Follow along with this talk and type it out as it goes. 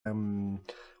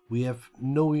we have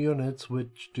no units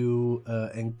which do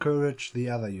encourage the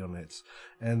other units,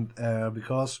 and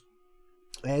because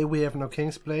we have no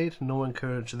King's Blade, no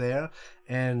encourage there,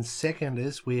 and second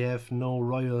is we have no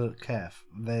Royal Calf,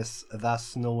 there's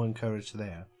thus no encourage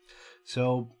there.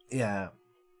 So yeah,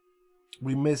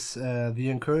 we miss the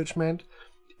encouragement,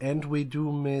 and we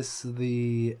do miss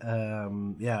the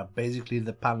basically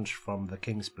the punch from the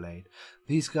King's Blade.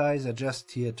 These guys are just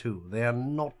tier 2. They are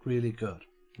not really good.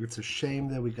 It's a shame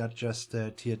that we got just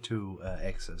tier 2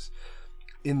 access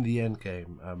in the end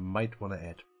game. I might want to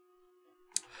add.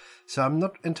 So I'm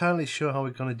not entirely sure how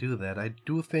we're gonna do that. I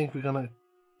do think we're gonna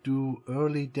do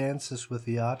early dances with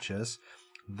the archers.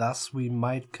 Thus, we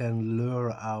might can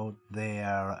lure out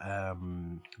their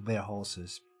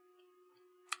horses.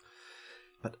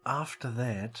 But after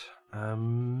that,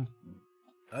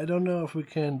 I don't know if we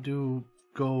can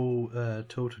go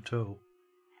toe to toe.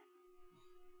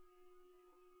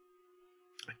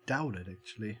 I doubt it,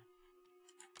 actually.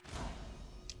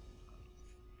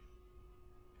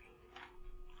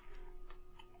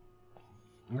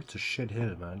 That's a shit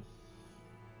hill, man.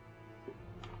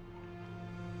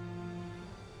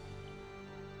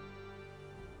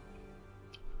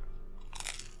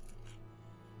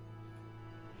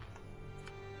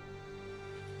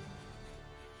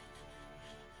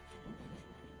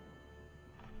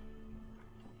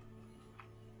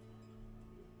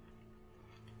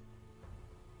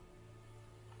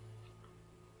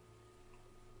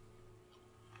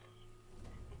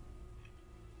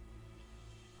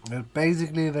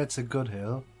 Basically, that's a good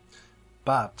hill,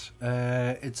 but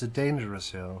it's a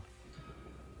dangerous hill.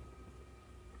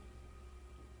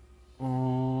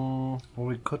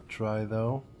 We could try,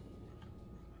 though.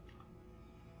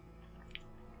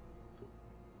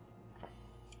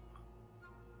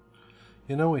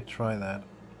 You know, we try that.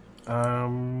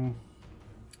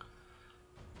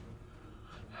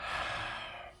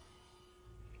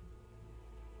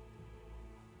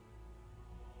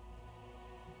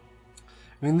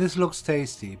 I mean, this looks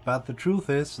tasty, but the truth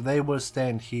is they will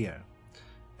stand here.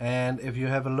 And if you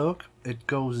have a look, it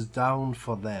goes down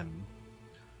for them.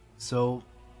 So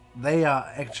they are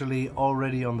actually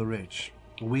already on the ridge.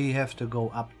 We have to go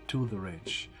up to the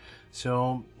ridge.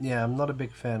 So yeah, I'm not a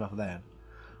big fan of that.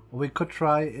 What we could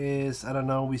try is, I don't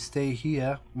know, we stay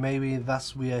here. Maybe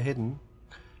thus we are hidden.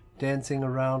 Dancing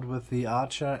around with the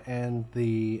archer and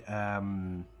the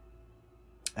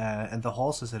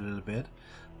horses a little bit.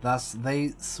 Thus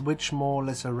they switch more or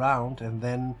less around, and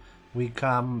then we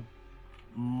come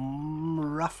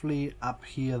roughly up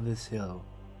here this hill.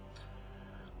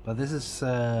 But this is,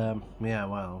 yeah,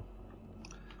 well,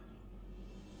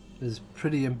 this is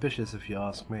pretty ambitious if you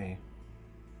ask me.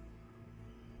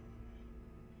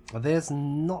 There's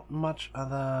not much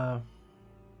other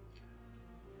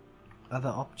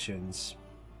options.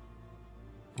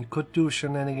 You could do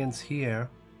shenanigans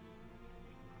here.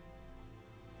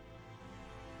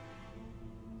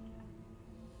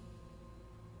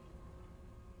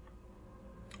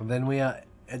 And then we are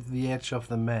at the edge of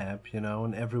the map, you know,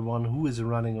 and everyone who is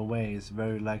running away is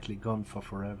very likely gone for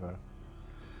forever.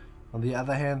 On the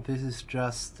other hand, this is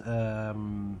just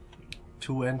 2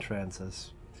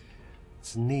 entrances.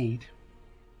 It's neat.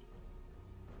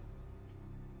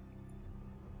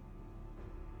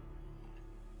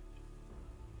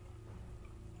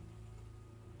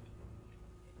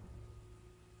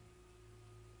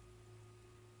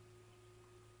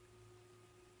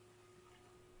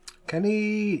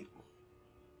 Kenny!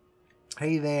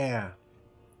 Hey there!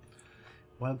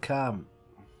 Welcome!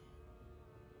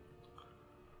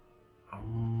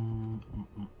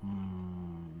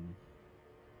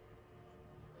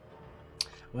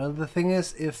 Well, the thing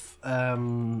is, if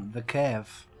the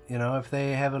calf, you know, if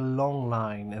they have a long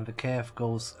line and the calf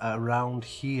goes around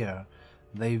here,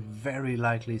 they very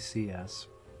likely see us.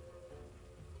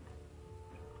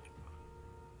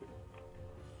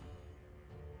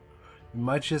 We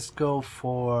might just go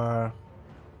for...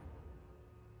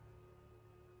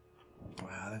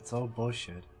 Wow, that's all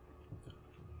bullshit.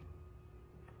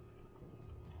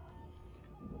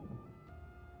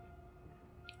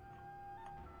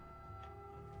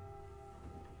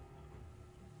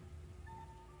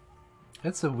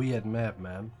 It's a weird map,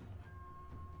 man.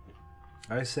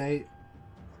 I say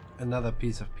another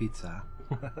piece of pizza.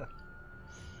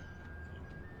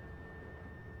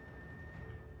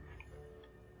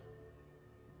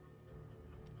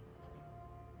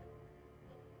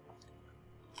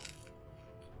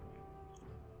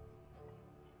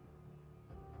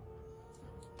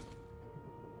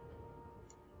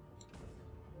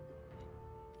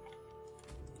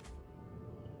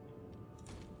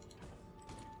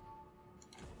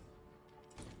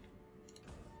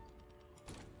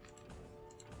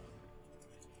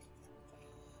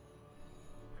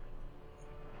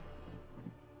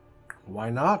 Why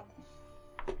not?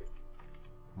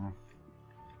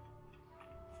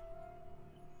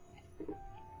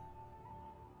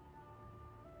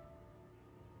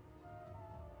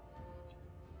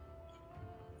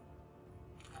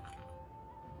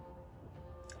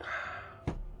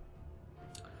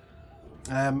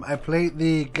 I played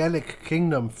the Gallic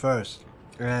Kingdom first,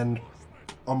 and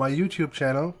on my YouTube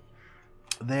channel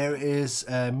there is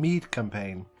a mead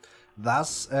campaign.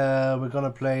 Thus, we're gonna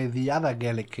play the other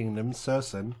Gallic Kingdom,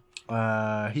 Circenn,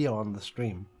 here on the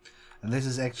stream. And this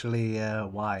is actually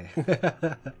why.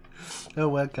 Oh,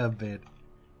 welcome, bit.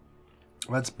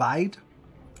 Let's bite.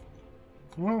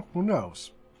 Well, who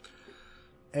knows?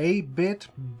 A bit,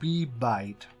 B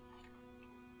bite.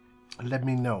 Let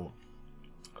me know.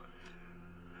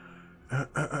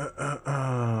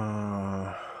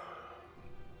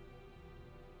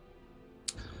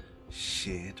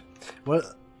 Shit. Well,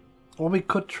 what we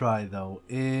could try though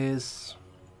is...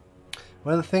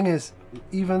 Well, the thing is,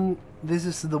 even this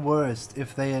is the worst.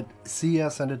 If they see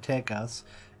us and attack us,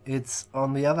 it's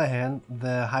on the other hand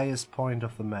the highest point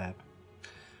of the map.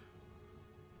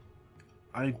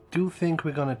 I do think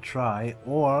we're gonna try,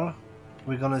 or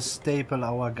we're gonna staple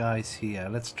our guys here.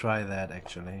 Let's try that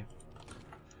actually.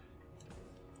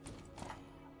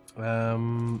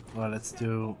 Well, let's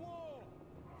do...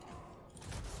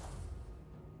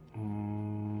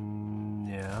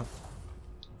 yeah.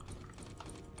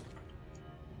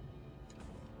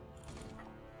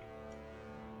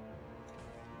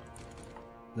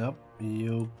 Nope,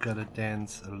 you gotta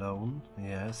dance alone,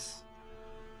 yes.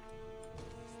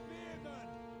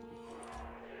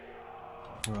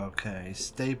 Okay,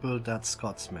 staple that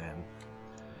Scotsman.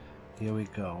 Here we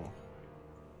go.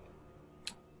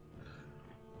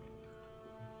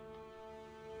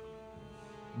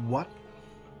 What?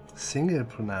 Single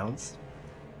pronounced?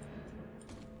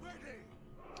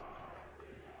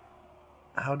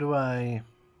 How do I...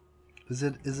 Is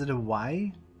it a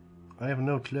Y? I have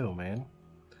no clue, man.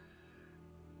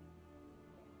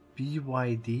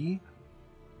 BYD?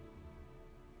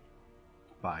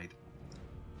 Bite.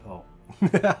 Oh.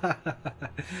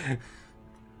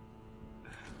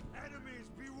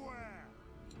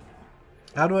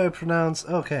 How do I pronounce...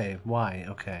 Okay, Y,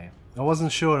 okay. I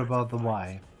wasn't sure about the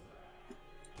Y.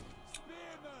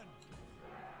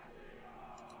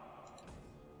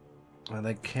 Well,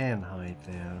 they can hide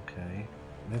there, okay.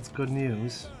 That's good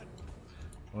news.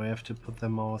 We have to put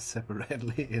them all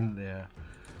separately in there.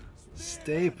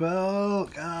 Staple!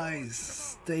 Guys!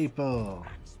 Staple!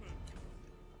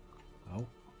 Oh.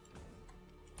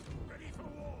 Ready for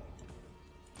war!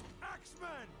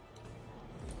 Axemen!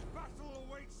 Battle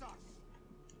awaits us!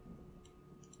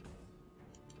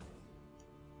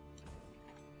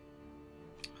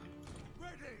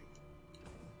 Ready!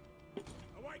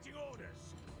 Awaiting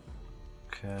orders!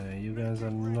 Okay, you guys are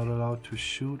not allowed to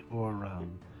shoot or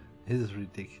run. This is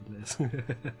ridiculous.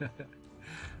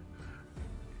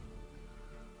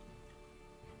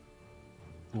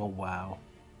 Oh wow.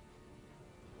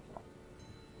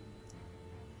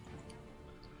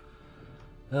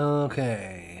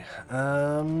 Okay.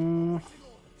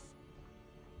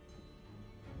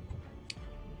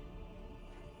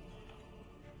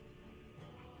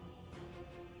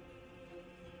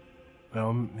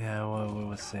 Yeah, well,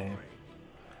 we'll see.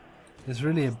 It's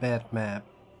really a bad map.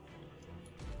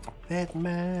 Bad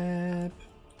map.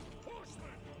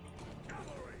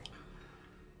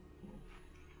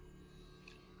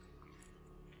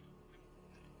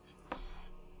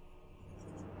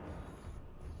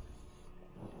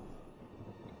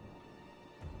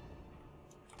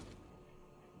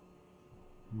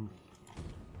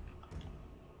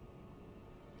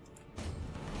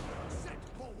 Set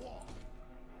for war!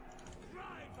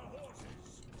 Ride the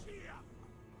horses! Cheer!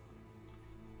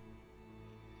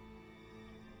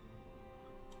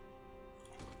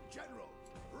 General,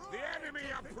 the enemy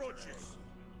approaches!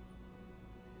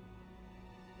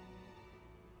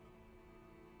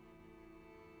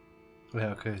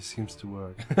 Yeah, okay, seems to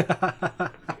work.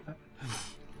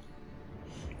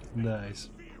 Nice.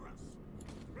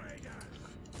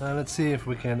 Let's see if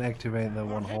we can activate the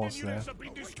one horse there.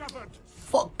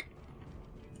 Fuck!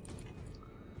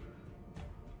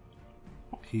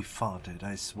 He farted,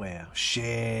 I swear.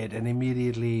 Shit, and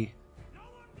immediately...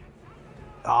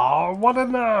 Oh, what a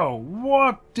no!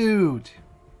 What, dude?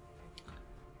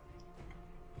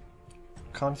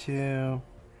 Can't you...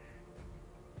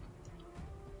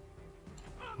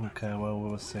 Okay, well,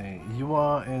 we'll see. You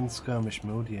are in skirmish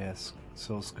mode, yes.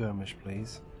 So skirmish,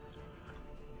 please.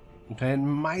 Okay, it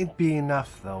might be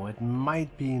enough, though. It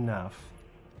might be enough.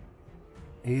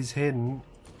 He's hidden.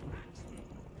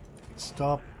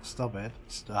 Stop it.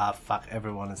 Ah, fuck,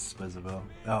 everyone is visible.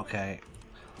 Okay.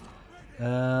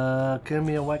 Kill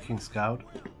me a Viking scout.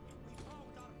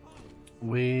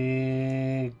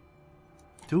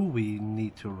 Do we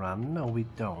need to run? No, we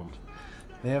don't.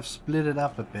 They have split it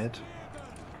up a bit.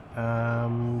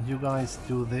 You guys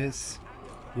do this.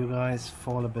 You guys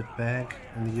fall a bit back,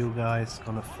 and you guys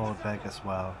gonna fall back as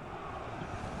well.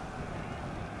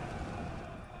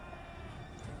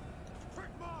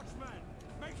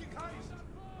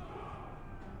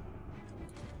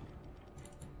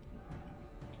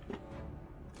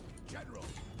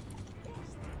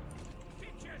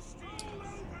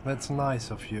 That's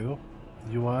nice of you.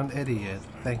 You are an idiot.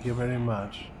 Thank you very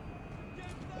much.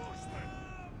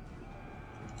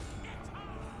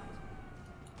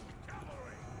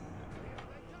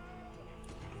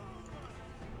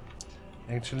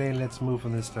 Actually, let's move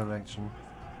in this direction.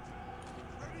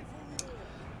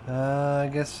 I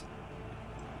guess.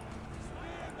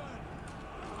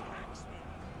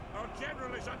 Our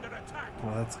general is under attack.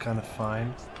 Well, that's kind of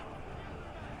fine.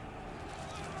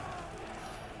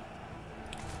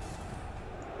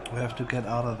 We have to get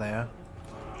out of there.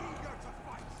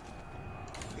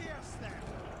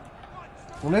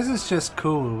 Well, this is just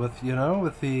cool with, you know,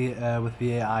 with the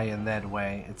AI in that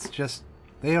way. It's just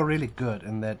they are really good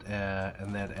in that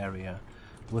area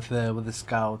with the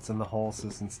scouts and the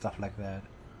horses and stuff like that.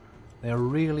 They're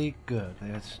really good.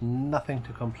 There's nothing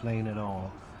to complain at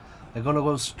all. They're gonna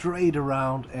go straight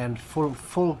around and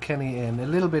full Kenny in. A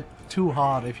little bit too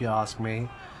hard, if you ask me.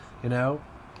 You know,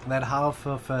 that half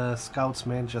of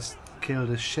Scoutsmen just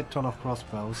killed a shit ton of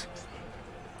crossbows.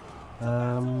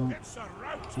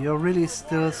 You're really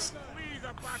still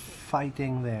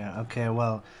fighting there. Okay,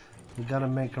 well, we gotta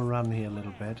make a run here a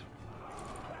little bit.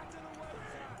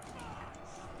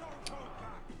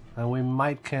 And we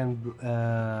might can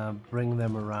bring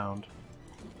them around.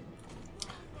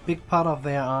 Big part of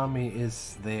their army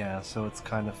is there, so it's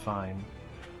kind of fine.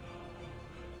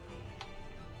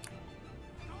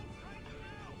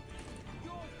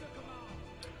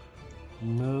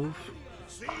 Move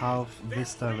half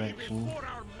this direction.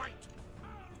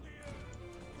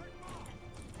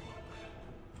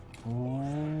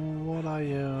 What are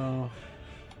you?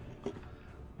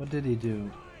 What did he do?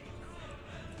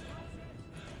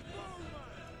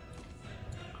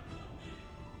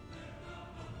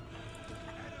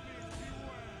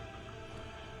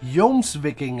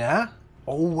 Jomsvikinger?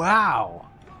 Oh wow!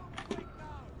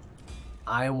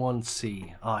 I won't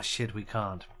see. Oh shit, we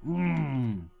can't.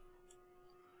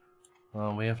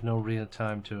 Oh, we have no real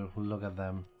time to look at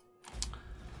them.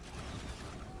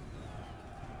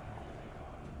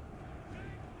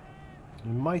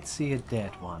 We might see a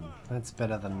dead one. That's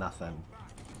better than nothing.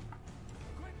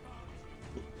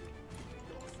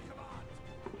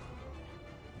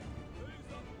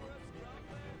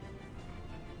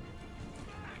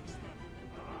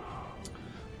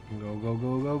 Go, go,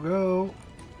 go, go, go!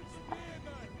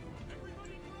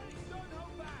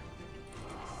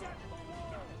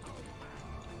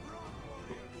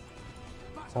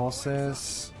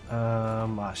 Horses.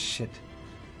 Ah, shit.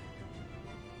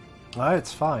 Oh,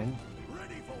 it's fine.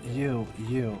 You,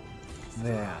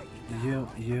 there.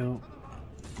 You,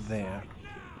 there.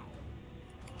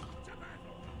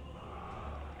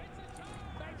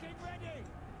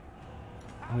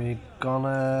 We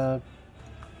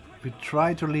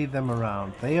try to lead them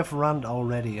around. They have run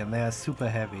already and they are super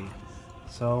heavy.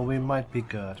 So we might be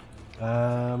good.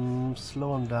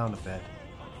 Slow them down a bit.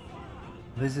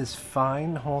 This is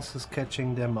fine. Horses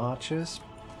catching them archers.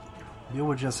 You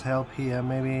will just help here.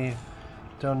 Maybe,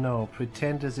 don't know,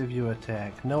 pretend as if you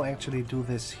attack. No, actually do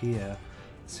this here.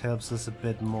 This helps us a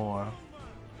bit more.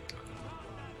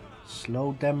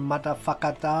 Slow them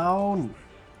motherfucker down.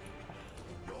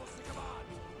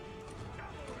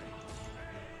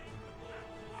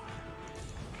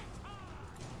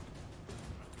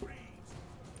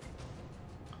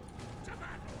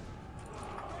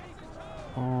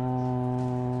 A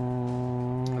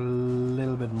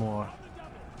little bit more.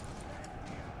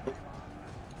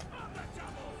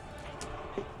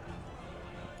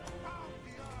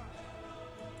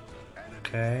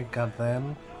 Okay, got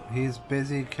them. He's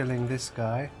busy killing this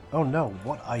guy. Oh no,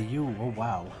 what are you? Oh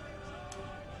wow.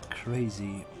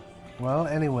 Crazy. Well,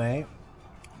 anyway.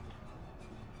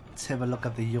 Let's have a look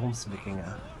at the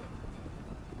Jomsvikinger.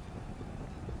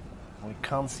 We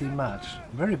can't see much.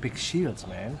 Very big shields,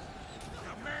 man.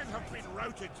 The men have been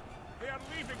routed. They are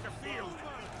leaving the field.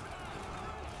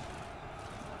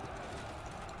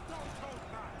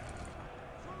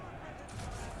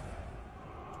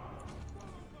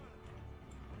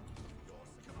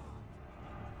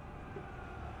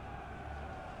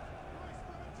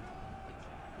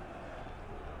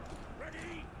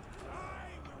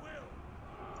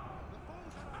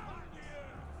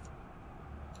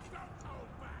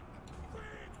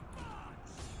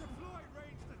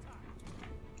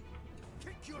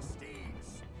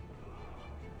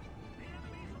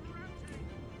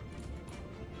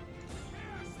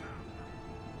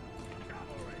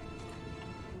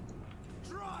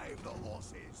 the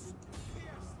horses.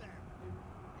 Pierce them.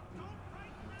 Don't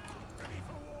fight now. Ready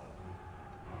for war.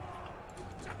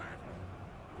 To battle.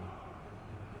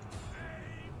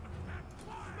 Aim and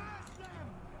fire. Smash them.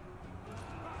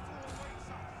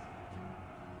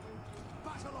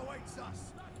 Battle awaits us. Battle awaits us.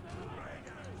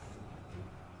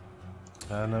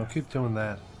 Raiders. No, keep doing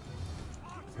that.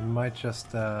 We might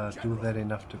just do that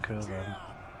enough to kill them.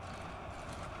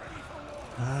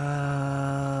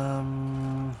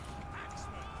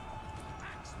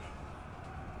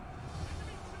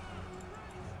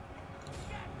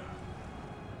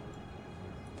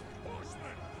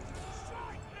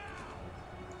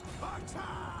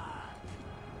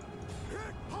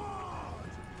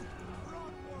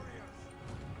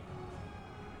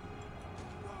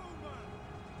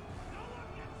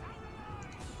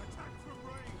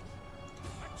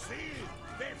 See,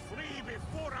 they flee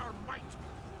before our might.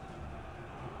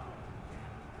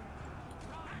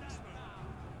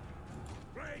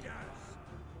 Raiders.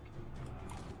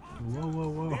 Whoa, whoa,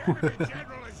 The whoa. enemy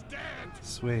general is dead.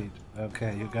 Sweet.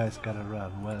 Okay, you guys gotta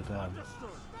run. Well done.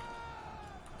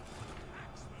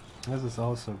 This is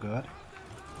also good.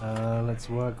 Let's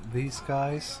work these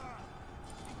guys.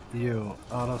 You,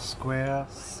 out of square,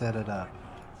 set it up.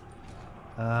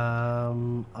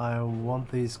 I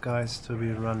want these guys to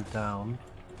be run down.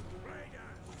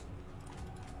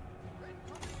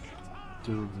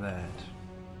 Do that.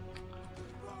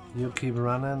 You keep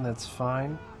running, that's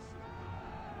fine.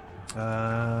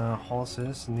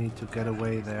 Horses need to get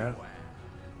away there.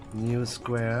 New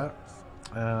square.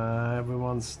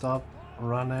 Everyone stop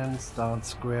running, start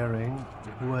squaring.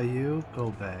 Who are you?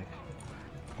 Go back.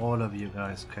 All of you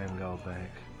guys can go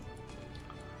back.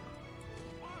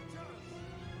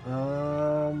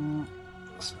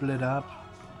 Split up.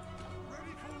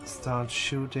 Start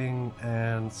shooting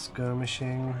and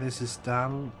skirmishing. This is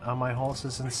done. Are my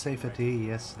horses in safety?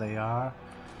 Yes, they are.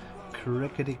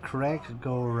 Crickety crack,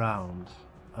 go around.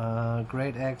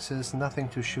 Great axes, nothing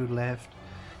to shoot left.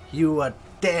 You are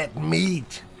dead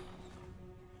meat!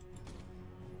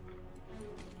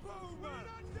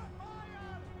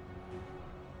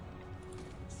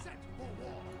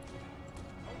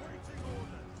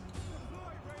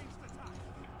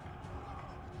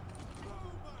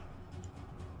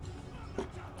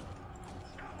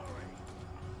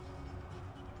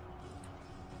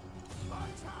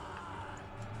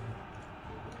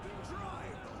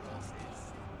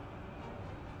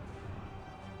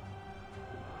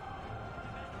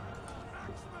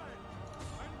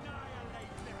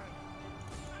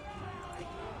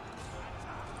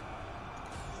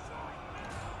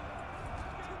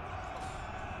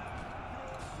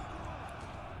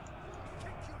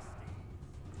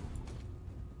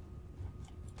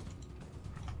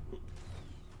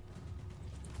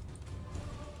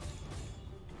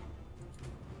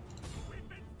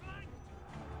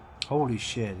 Holy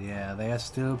shit, yeah, they are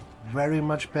still very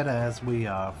much better as we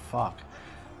are. Fuck.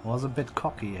 Was a bit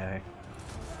cocky, eh?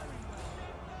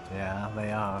 Yeah,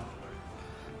 they are.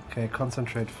 Okay,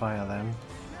 concentrate fire then.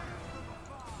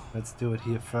 Let's do it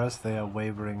here first, they are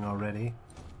wavering already.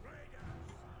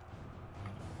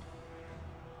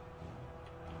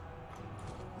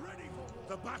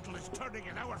 The battle is turning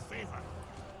in our favor.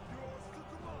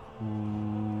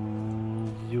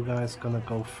 You guys gonna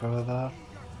go further?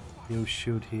 You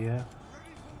shoot here.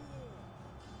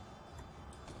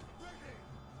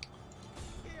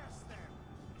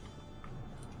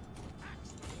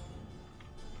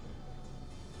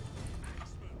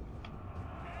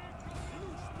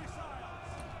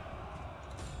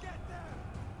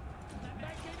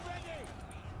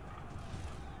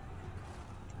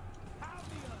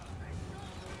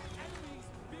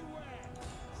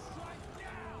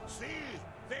 See,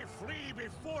 they flee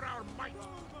before our might.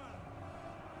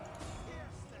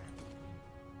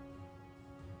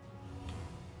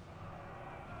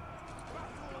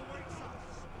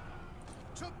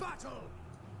 To battle!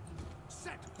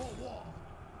 Set for war!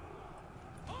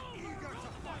 Eager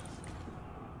to fight!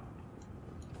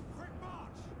 Quick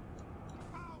march!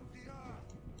 Pound the earth!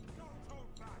 Don't hold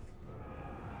back!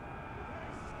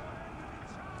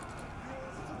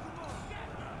 Yours to command!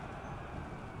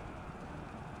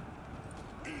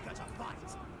 Eager to fight!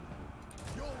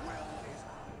 Your will is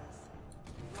ours!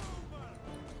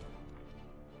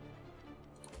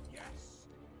 Yes!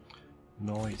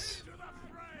 Noise.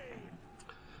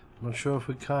 Not sure if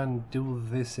we can do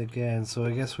this again, so I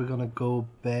guess we're gonna go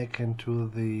back into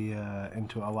the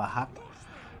into our hut,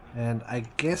 and I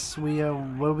guess we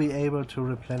will be able to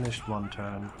replenish one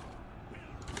turn.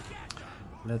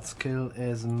 Let's kill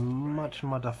as much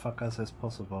motherfuckers as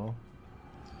possible.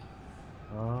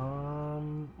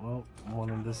 Well,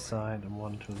 one on this side and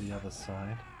one to the other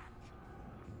side.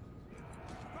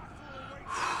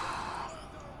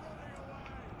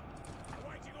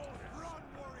 Awaiting orders. Run,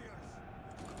 warriors.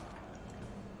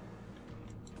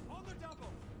 On the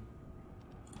double.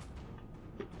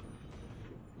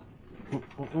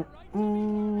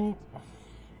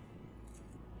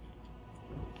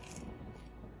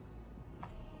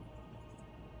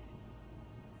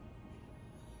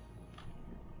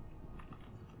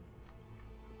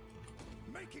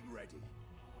 Making ready.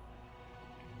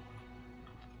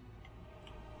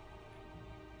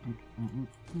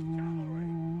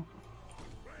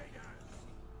 Raiders.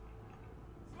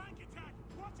 Flank attack.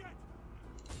 Watch it.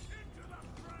 Into the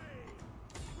fray.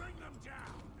 Bring them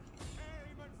down.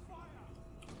 Aim and fire.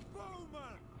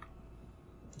 Bowman.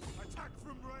 Attack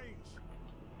from range.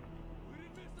 We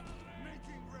didn't miss our range.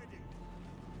 Making ready.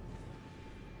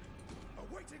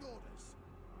 Awaiting orders.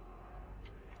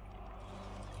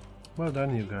 Well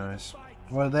done, you guys.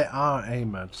 Well, they are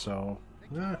aimed, so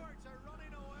yeah.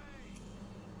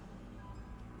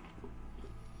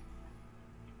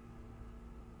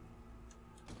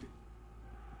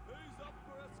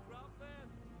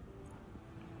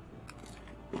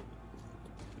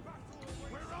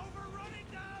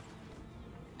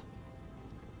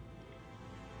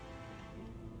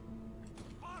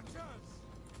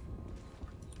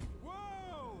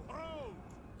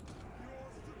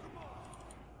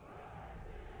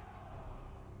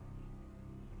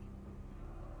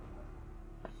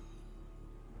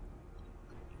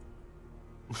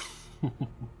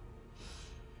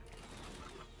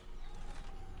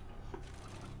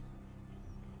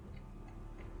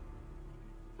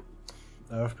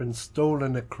 I've been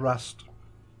stolen a crust.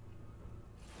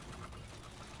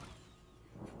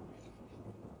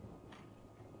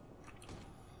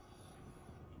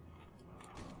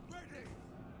 Ready.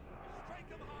 Strike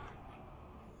them hard.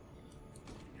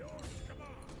 Yours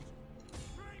command.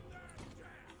 Bring them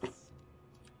death.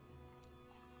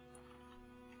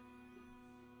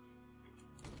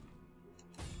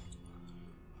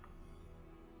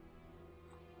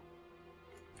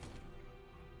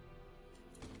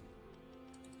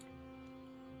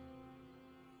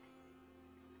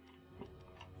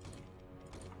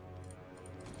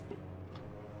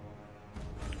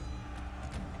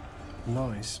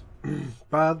 Nice.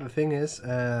 But the thing is,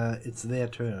 it's their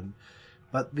turn.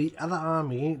 But the other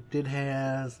army did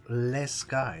have less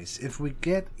guys. If we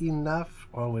get enough...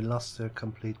 Oh, we lost a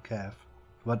complete calf.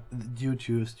 But due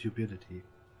to stupidity.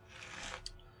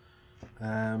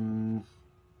 Yeah,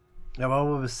 well,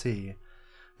 we'll see.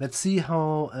 Let's see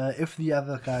how... if the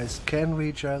other guys can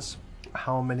reach us,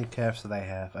 how many calves they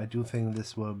have. I do think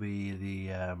this will be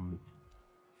the...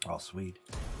 Oh, sweet.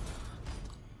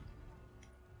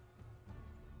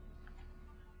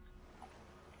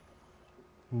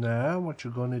 Now, what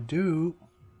you're gonna do?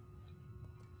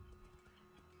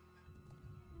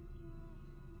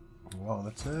 Wow,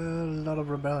 that's a lot of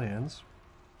rebellions.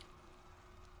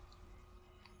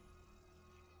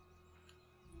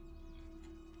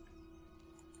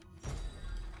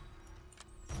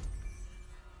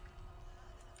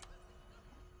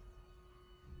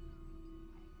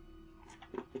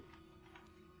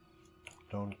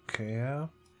 Don't care.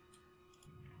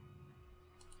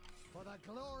 For the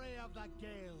glory of the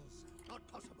Gales, not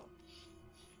possible.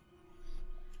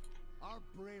 Our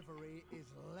bravery is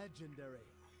legendary.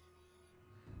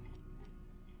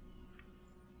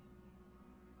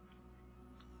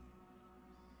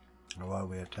 While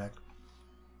we attack.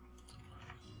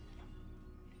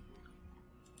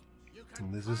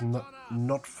 And this is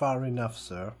not far enough,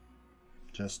 sir.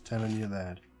 Just telling you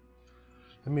that.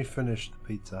 Let me finish the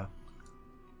pizza.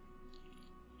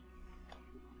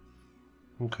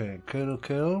 Okay,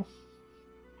 kill.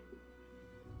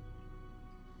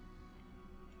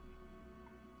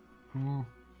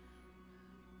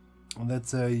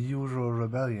 That's a usual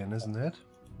rebellion, isn't it?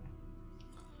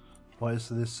 Why is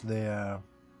this there?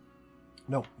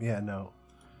 No, yeah, no.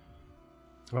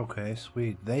 Okay,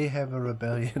 sweet. They have a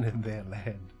rebellion in their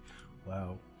land.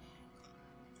 Wow.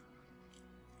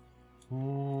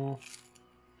 War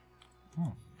is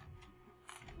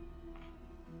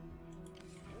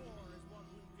what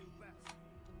we do best.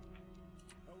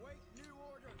 Await new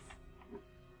orders.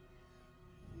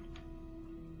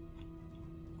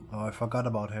 Oh, I forgot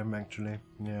about him actually.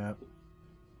 Yeah.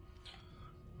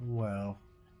 Well,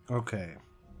 okay.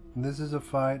 This is a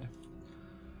fight.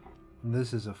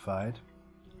 This is a fight.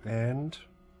 And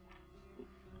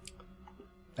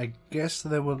I guess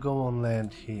they will go on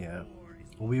land here.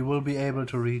 We will be able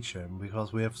to reach him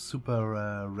because we have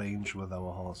super range with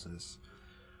our horses.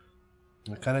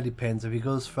 It kind of depends. If he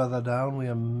goes further down, we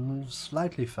are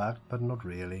slightly fucked, but not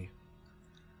really.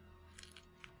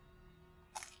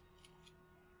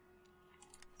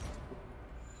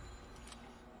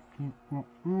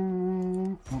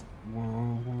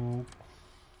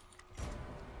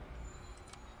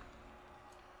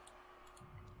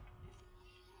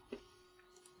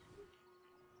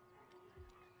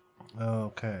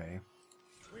 Okay.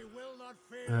 We will not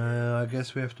fear. I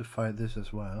guess we have to fight this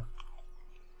as well.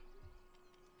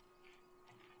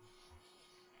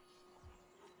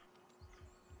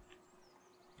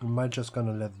 We might just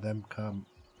gonna let them come.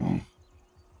 We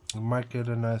might get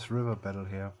a nice river battle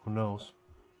here. Who knows?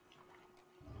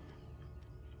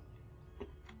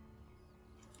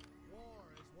 War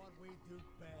is what we do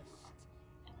best.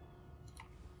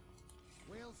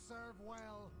 We'll serve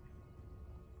well.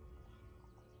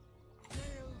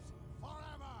 Shields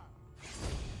forever.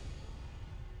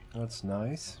 That's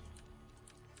nice.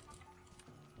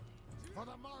 For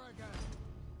the Morrigan.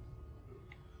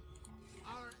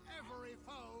 Our every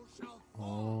foe shall fall.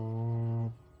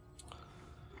 Oh,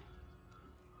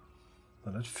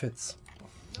 but it fits.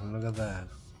 Look at that.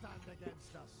 Stand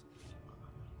against us.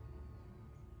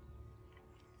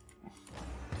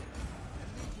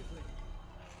 Immediately.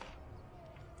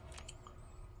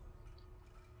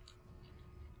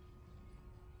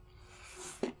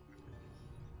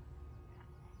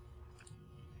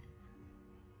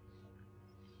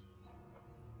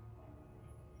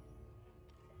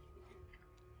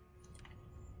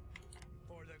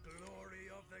 For the glory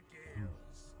of the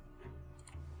Gales.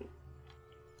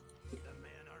 The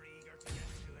men are eager to get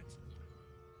to it.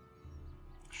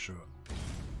 Sure.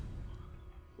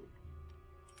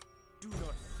 Do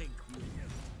not think we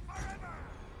forever.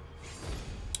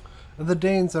 The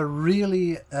Danes are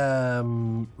really,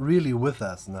 really with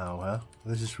us now, huh?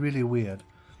 This is really weird.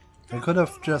 They could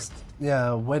have just,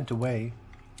 yeah, went away.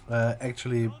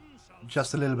 Actually,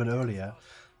 just a little bit earlier.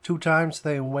 2 times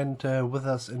they went with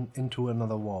us into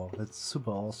another war. That's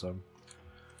super awesome.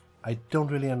 I don't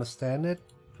really understand it,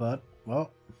 but,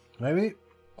 well, maybe,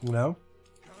 you know.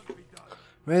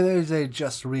 Maybe they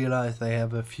just realize they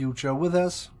have a future with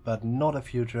us, but not a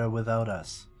future without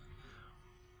us.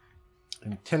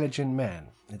 Intelligent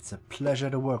man. It's a pleasure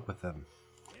to work with them.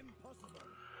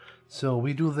 So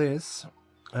we do this.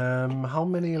 How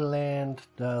many land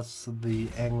does the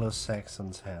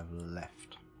Anglo-Saxons have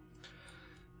left?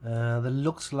 That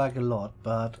looks like a lot,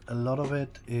 but a lot of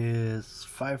it is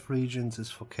 5 regions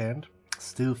is for Kent.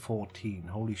 Still 14.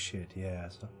 Holy shit, yeah.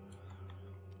 So.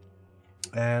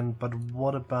 But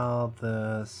what about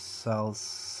the South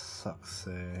Sussex?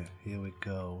 Here we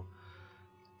go.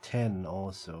 10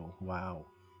 also. Wow.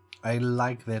 I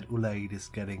like that Ulaid is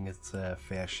getting its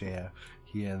fair share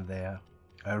here and there.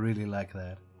 I really like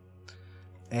that.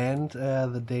 And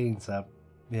the Danes are,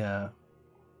 yeah.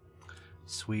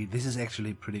 Sweet. This is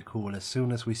actually pretty cool. As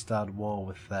soon as we start war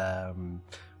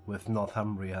with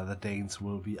Northumbria, the Danes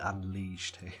will be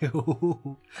unleashed.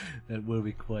 That will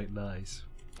be quite nice.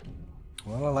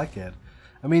 Well, I like it.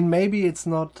 I mean, maybe it's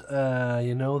not,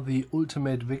 you know, the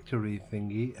ultimate victory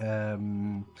thingy.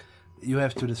 You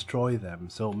have to destroy them,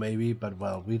 so maybe, but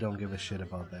well, we don't give a shit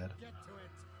about that.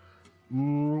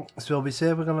 So we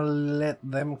say we're gonna let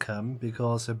them come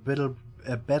because a bridge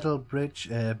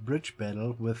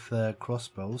battle with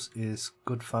crossbows is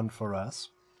good fun for us.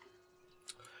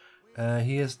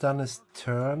 He has done his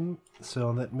turn,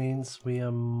 so that means we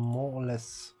are more or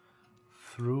less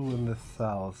through in the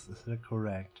south. Is that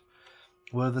correct?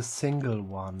 We're the single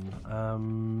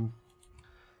one.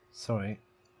 Sorry.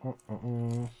 My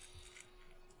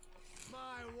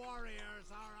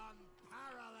warriors are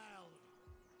unparalleled.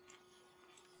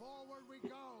 Forward we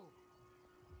go.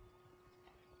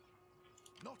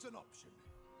 Not an option.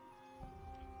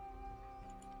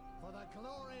 For the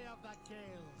glory of the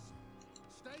Gales.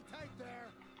 Stay tight there.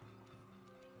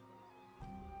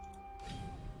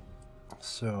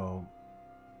 So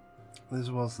this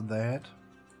was that.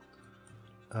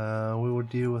 We will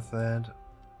deal with that.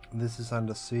 This is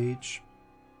under siege.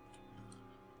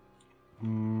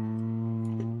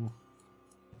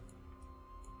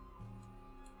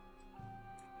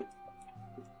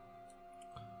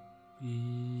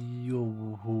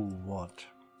 What?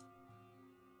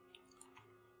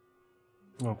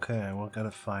 Okay, we're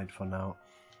gonna fight for now.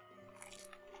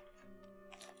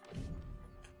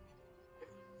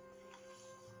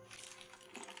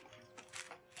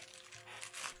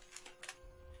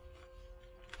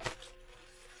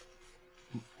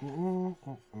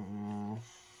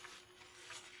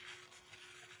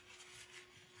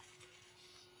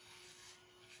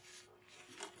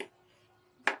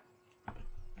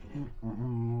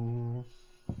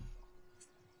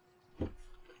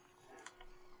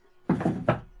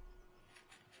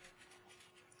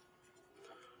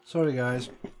 Sorry, guys.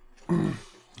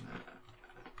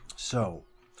 So,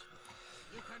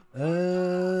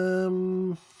 I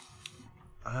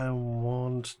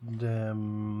want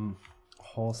them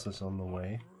horses on the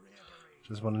way.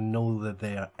 Just want to know that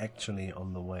they are actually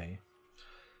on the way.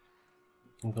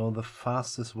 And go the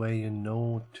fastest way you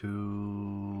know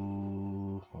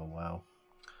to... Oh wow.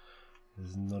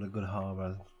 This is not a good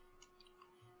harbor.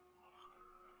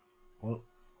 Well,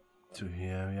 to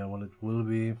here, yeah, well it will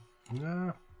be...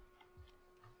 Yeah.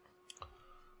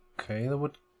 Okay,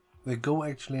 they go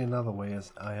actually another way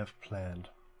as I have planned.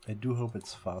 I do hope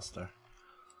it's faster.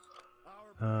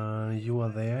 You are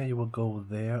there, you will go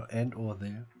there and or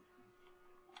there.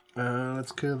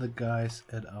 Let's kill the guys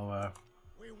at our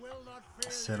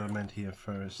settlement here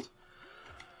first.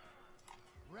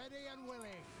 Ready and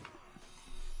willing.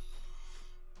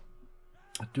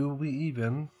 Do we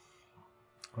even?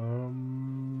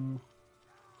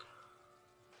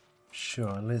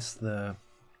 Sure, list the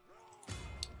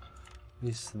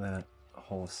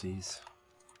horses.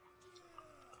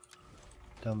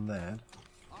 Done that.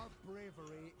 Our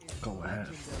bravery is Go ahead.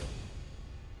 legendary.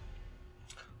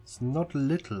 It's not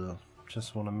little,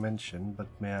 just want to mention, but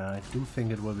yeah, I do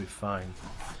think it will be fine.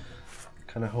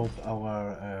 Kind of hope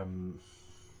our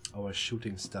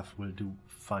shooting stuff will do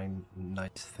fine,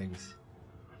 nice things.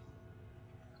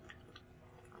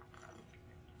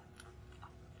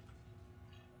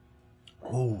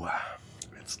 Oh,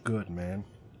 it's good, man.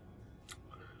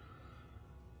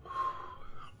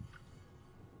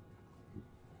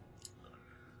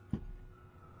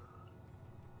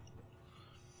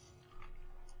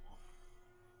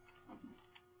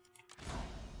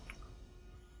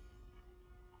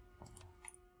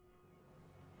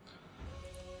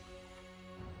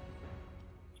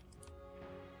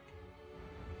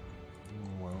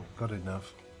 Well, got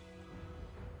enough.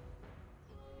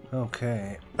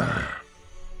 Okay.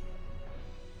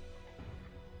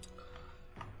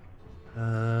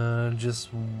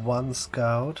 Just one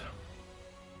scout.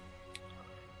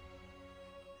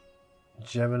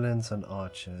 Javelins and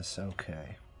archers,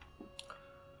 okay.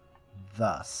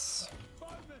 Thus.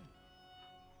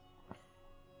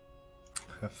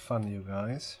 Have fun, you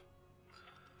guys.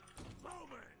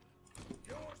 Bowman,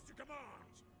 yours to command.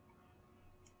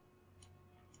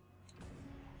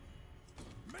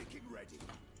 Making ready.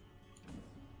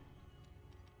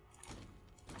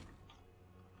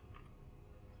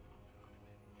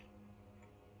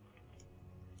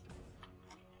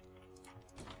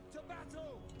 To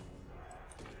battle.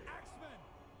 Axemen.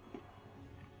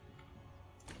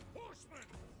 Horsemen.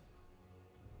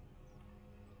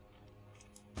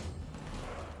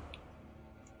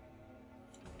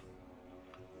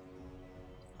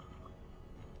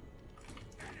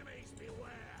 Enemies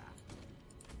beware.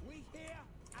 We hear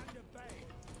and obey.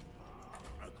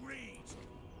 Agreed.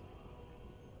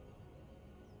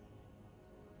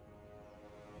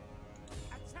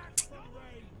 Attack from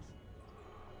range.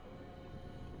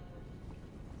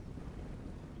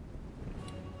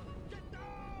 Get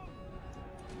down!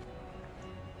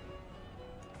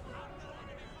 Under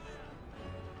enemy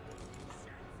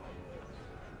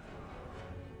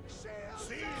fire.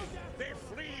 See, they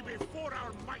flee before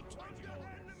our might. Under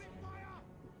enemy fire.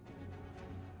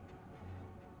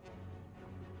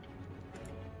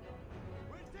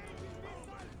 We're taking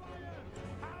missile fire.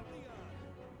 Pound the earth.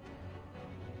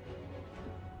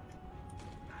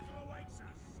 Battle awaits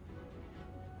us.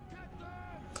 Get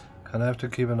them! Kind of have to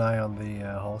keep an eye on the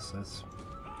horses.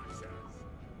 Archers!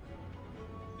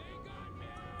 They got me!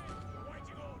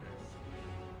 Awaiting orders!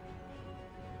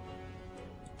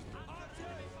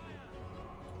 Archers! Fire!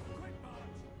 Quick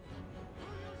march!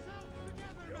 Pull yourselves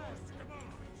together, yours to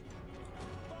command!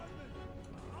 Bowman!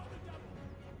 On the double!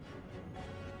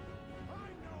 I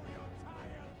know you're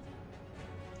tired!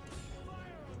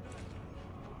 Fire on them!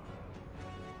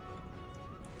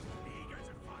 Eager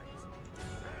to fight!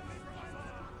 Enemy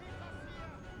fire!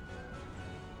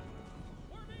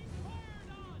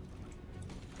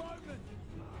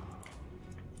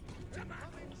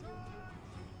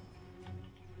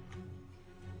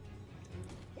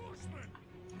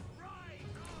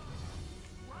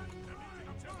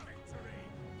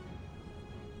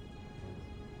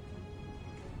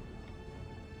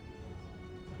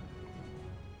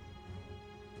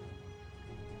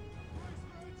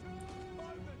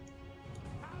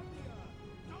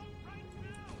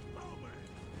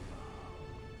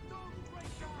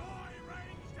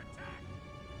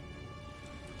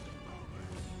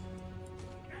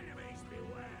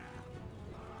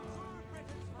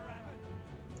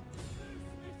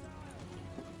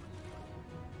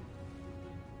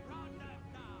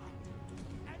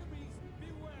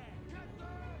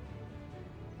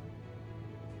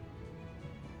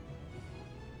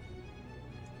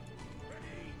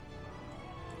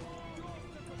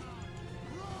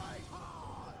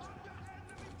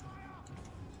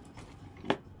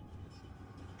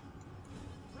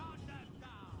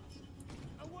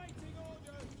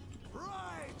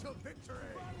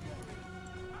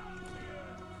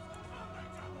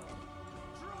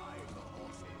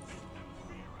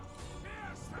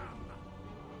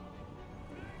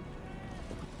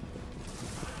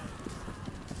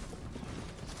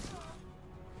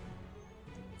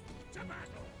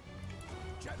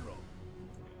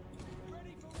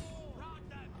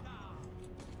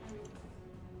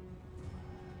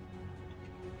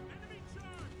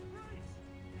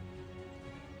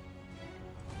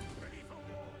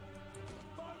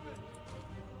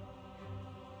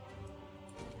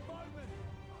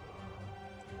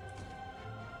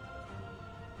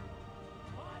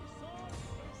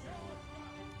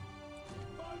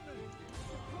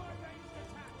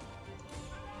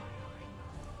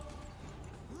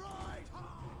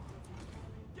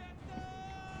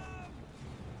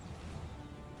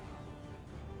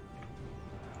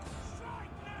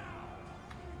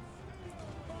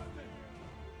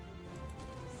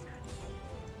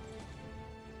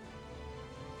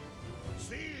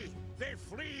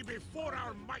 flee before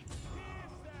our might.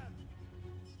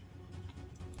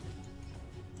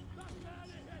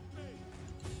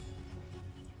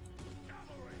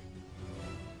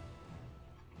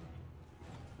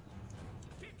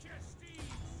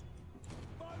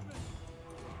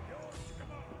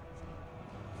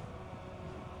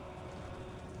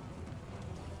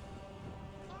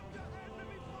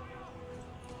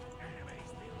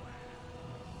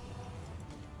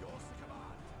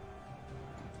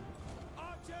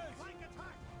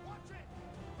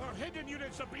 Our hidden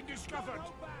units have been discovered.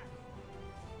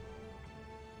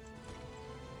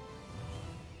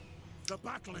 The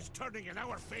battle is turning in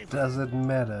our favor. Does it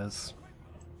matter?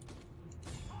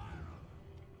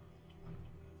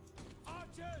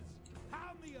 Archers,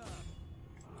 pound the earth.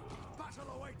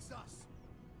 Battle awaits us.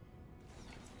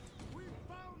 We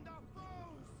found our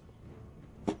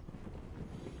foes.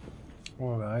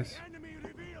 Oh, nice. The enemy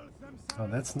reveals themselves. Oh,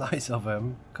 that's nice of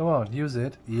him. Come on, use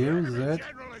it. Use The it.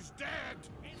 general is dead.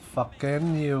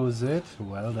 Fucking use it.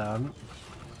 Well done.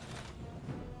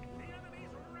 The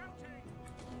enemies are routing.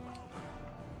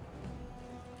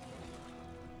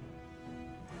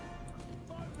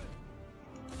 Bowman,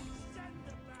 send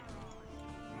the barrage.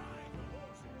 Ride the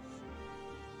horses.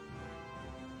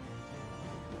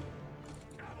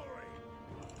 Cavalry,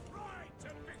 ride to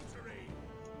victory.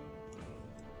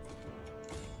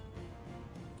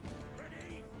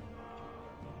 Ready?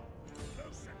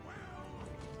 Close and well.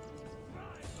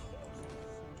 Ride the horses.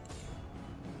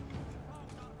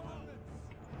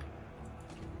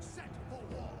 Set for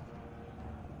war.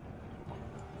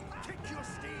 Kick your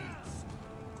steeds.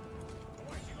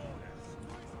 Awaiting orders.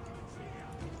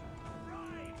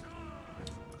 Ride on.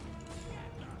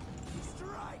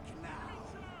 Strike now.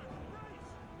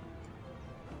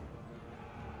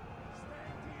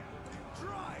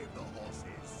 Drive the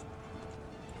horses.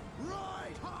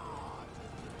 Ride hard.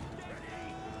 Ready?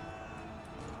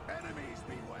 Enemies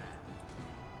beware.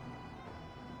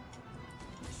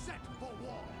 Set for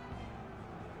war.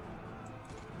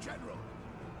 General.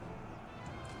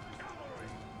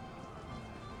 Cavalry.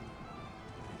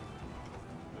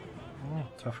 Oh,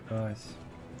 tough guys.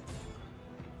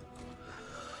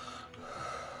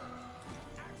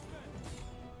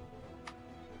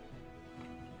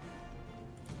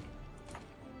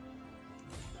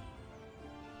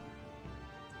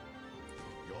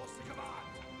 Yours to command.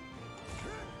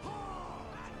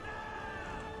 Hard.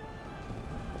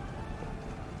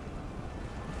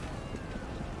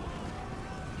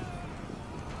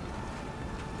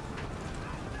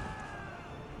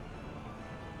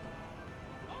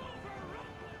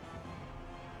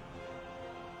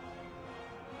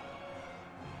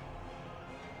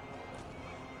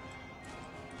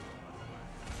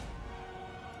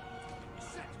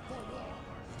 Set for war.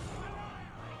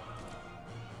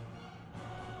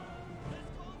 This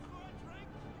calls for a drink.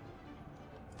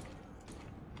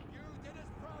 You did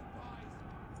us proud, boys.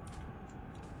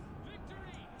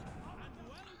 Victory and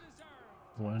well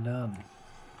deserved. Well done.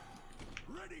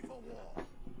 Ready for war.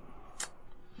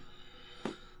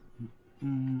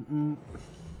 Mm-mm.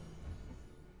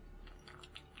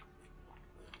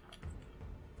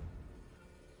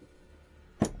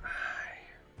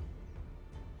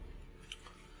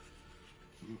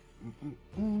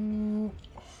 Mm.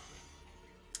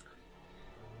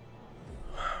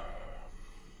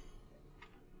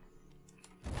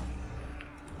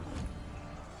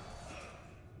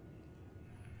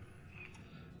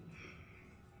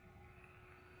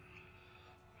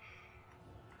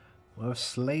 We've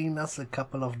slain us a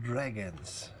couple of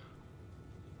dragons.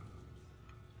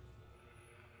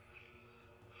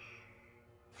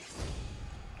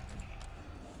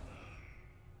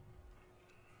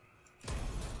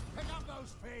 Pick up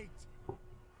those feet.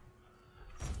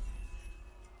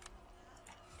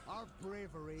 Our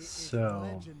bravery is So-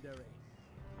 legendary.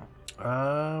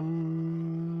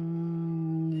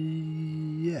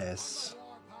 Yes.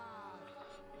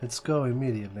 Let's go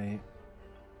immediately.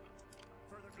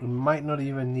 We might not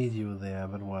even need you there,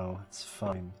 but well, it's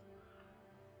fine.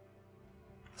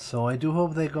 So I do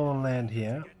hope they go on land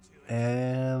here,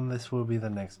 and this will be the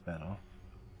next battle.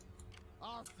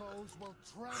 Our foes will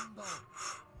tremble.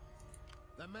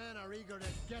 The men are eager to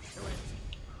get to it.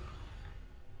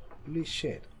 Holy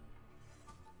shit.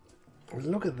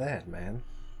 Look at that, man.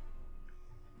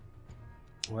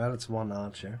 Well, it's one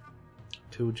archer.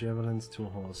 2 javelins, 2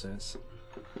 horses.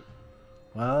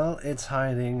 Well, it's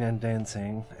hiding and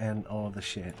dancing and all the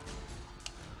shit.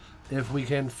 If we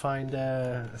can find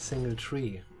a single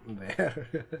tree there.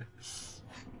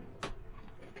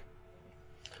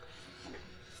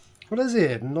 What is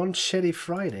it? Non-Shady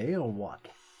Friday or what?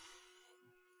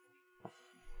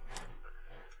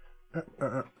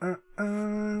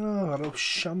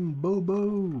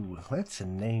 Rochambobo. That's a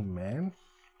name, man.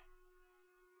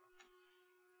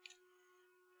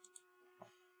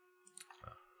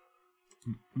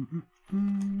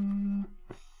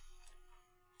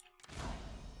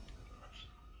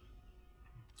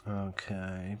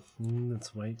 Okay,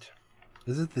 let's wait.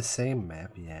 Is it the same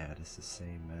map? Yeah, it is the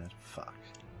same map. Fuck.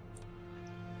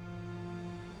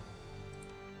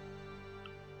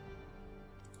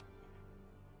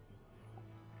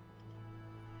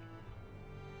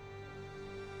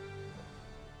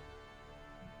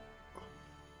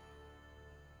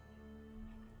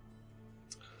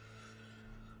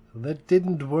 That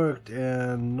didn't work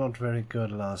and not very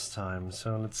good last time,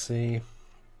 so let's see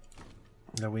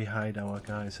that we hide our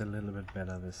guys a little bit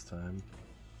better this time.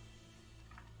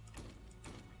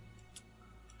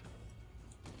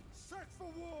 Set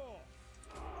for war!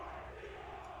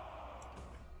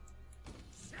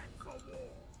 Set for war!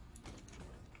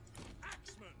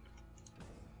 Axeman!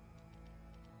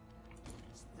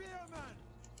 Spearman!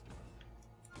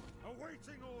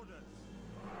 Awaiting orders!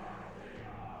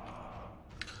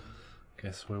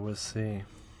 Guess we will see.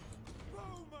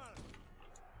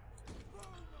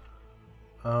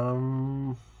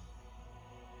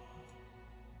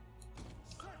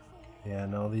 Yeah,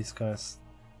 no, these guys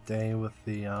stay with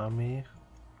the army.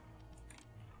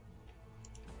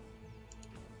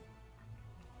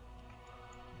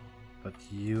 But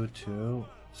you two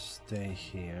stay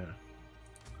here.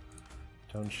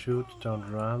 Don't shoot, don't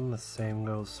run, the same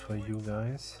goes for you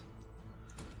guys.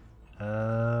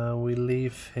 We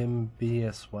leave him be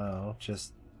as well,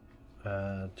 just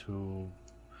to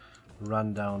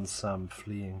run down some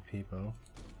fleeing people.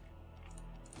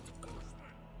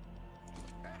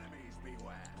 Enemies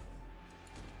beware!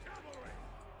 Cavalry!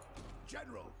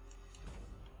 General!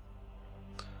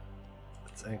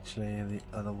 It's actually the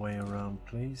other way around,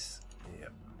 please.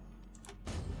 Yep.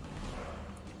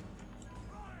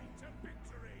 Ride to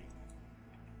victory!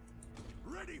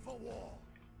 Ready for war!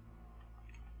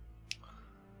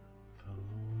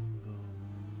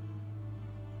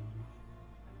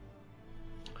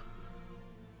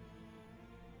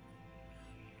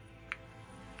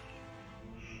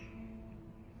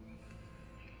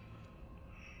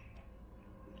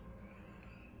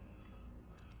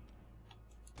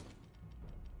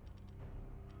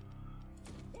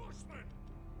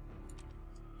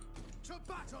 To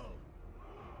battle!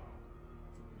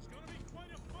 It's gonna be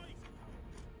quite a fight!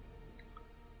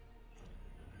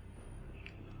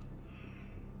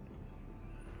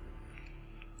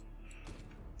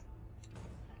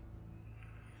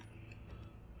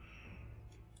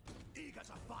 Eager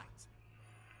to fight!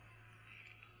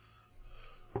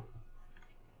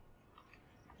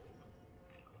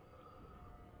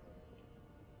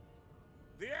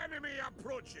 The enemy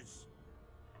approaches!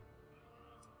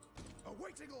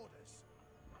 Awaiting orders!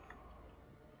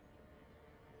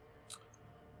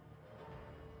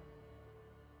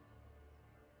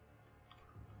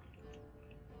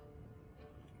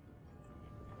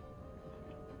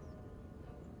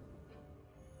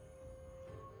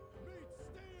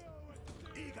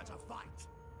 Eager to fight!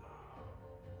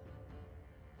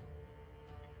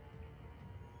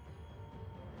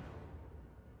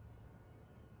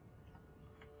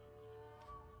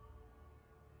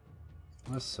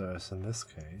 The Circe in this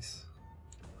case.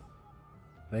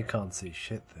 They can't see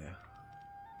shit there.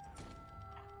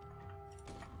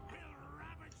 We'll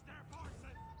ravage their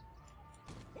forces!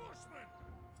 Horsemen!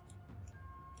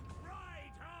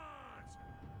 Ride hard!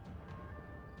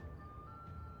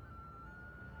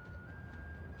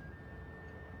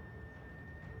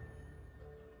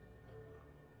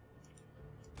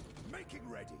 Making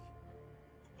ready!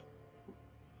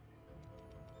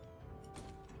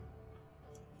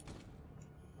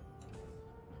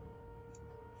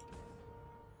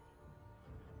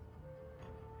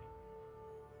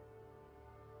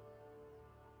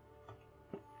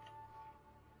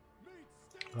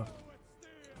 Oh.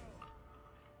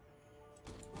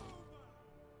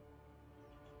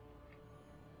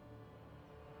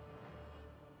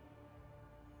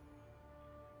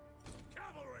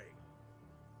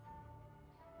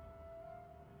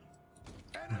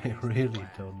 I really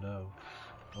don't know.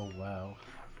 Oh wow.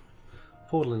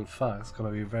 Poor little fuck's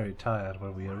gonna be very tired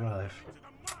when we arrive.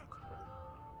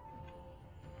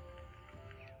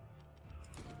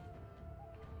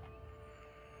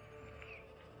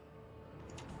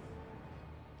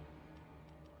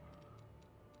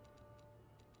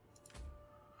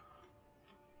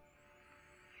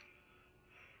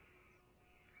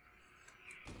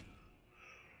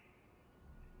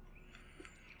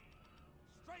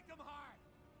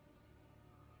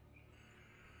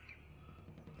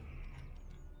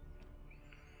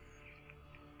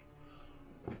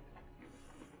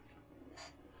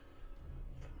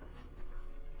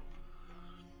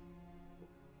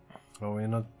 Well, we're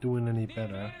not doing any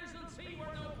better.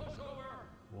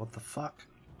 What the fuck?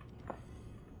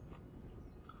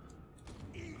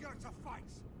 Eager to fight.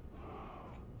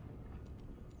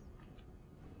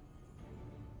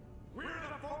 We're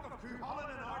the folk of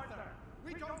Cuchulainn and Arthur.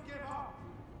 We don't give up.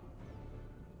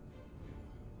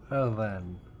 Well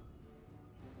then.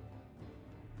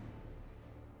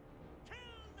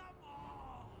 Kill them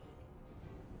all.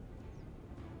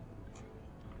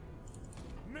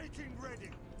 Making ready.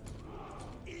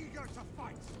 Eager to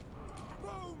fight.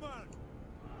 Bowman.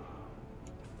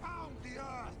 Pound the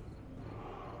earth.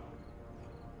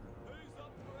 Who's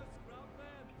up for a scrap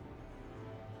then?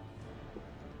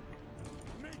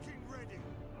 Making ready.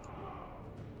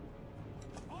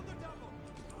 On the double.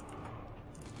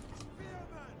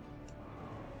 Spearmen.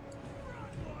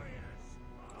 Run, warriors.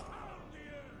 Pound the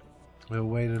earth. We'll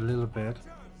wait a little bit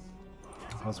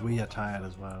because we are tired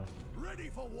as well. Ready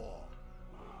for war.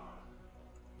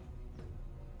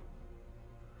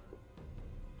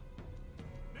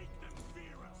 Make them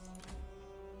fear us.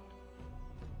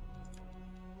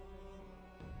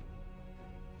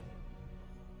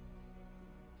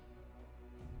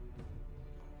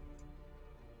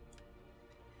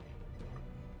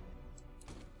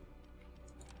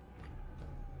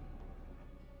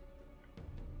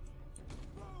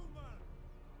 Bowman.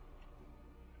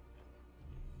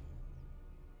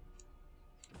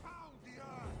 Pound the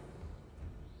earth.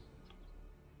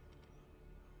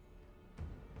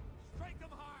 Strike them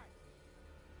hard.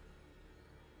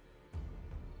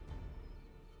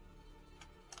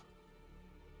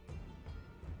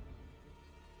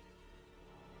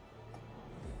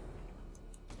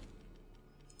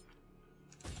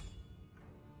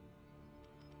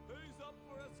 Who's up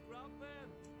for a scrap then?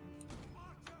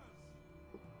 Archers!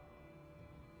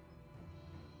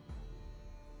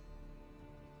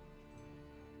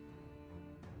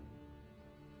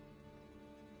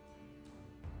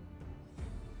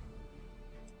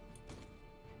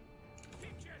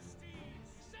 Kick your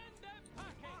steeds! Send them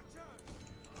packing! Archers!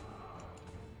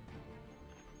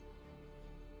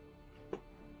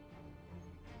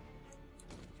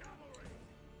 Cavalry!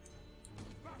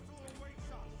 Battle awaits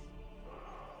us!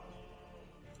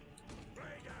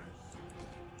 Raiders!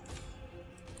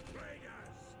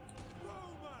 Raiders!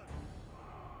 Bowman!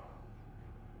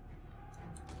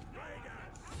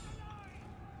 Raiders!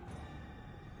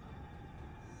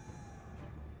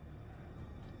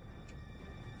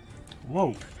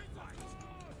 Whoa!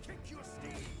 Kick your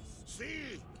steeds!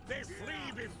 See! They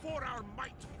flee before our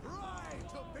might! Ride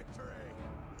to victory!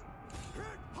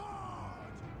 Hit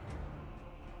hard!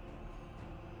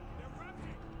 They're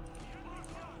ramping!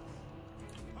 Archers!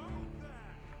 Hold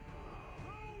there!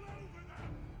 Roll over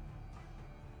them!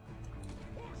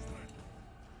 Horsemen!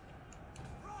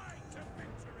 Ride to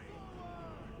victory!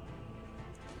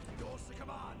 Yours to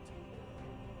command!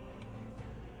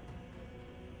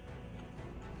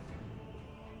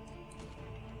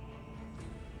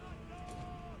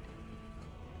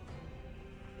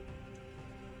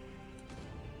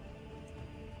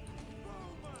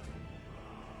 Bowman!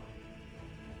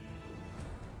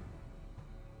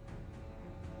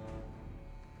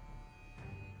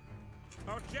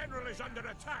 Our general is under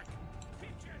attack! Kick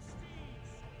your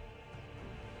steeds!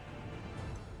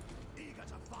 Eager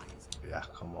to fight! Yeah,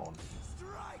 come on.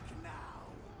 Strike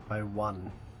now! By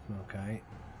one. Okay.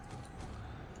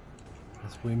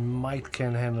 Yes, we might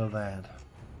can handle that.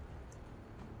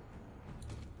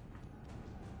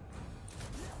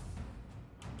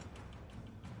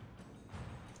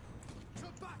 To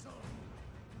battle!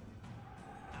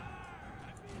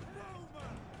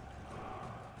 Bowman!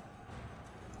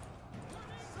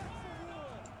 Set for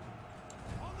war!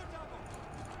 On the double!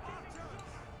 Archers!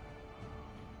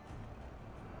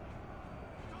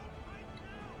 Don't fight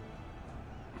now!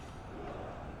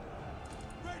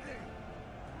 Ready!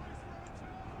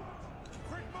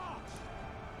 Quick march!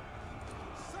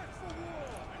 Set for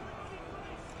war!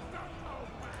 Don't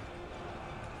hold back!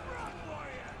 Run,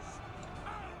 warriors!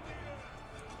 Pound the earth!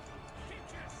 Kick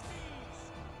your steeds!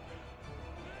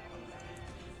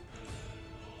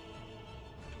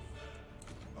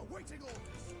 Awaiting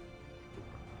orders!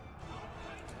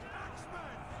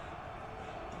 Axemen!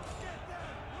 Get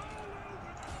them! Roll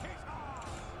over them! Hit hard!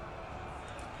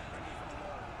 Ready for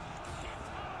war! Hit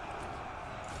hard!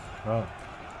 Oh.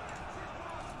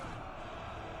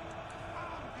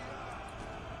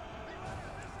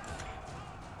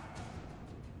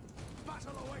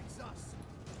 Battle awaits us!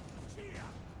 Cheer!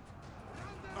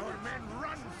 Our men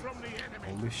run from the enemy!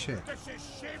 Holy shit. This is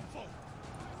shameful!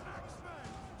 Axemen!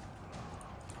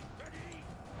 Ready!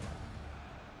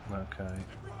 Okay.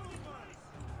 Bowman!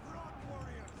 Run,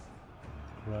 warriors!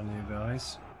 Run, you guys.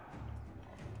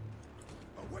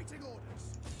 Waiting orders.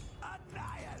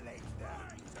 Annihilate them.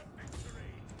 Right to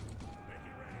victory. Make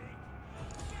it ready.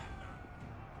 Get them.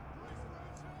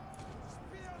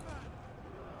 Spearman.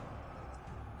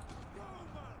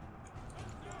 Bowman.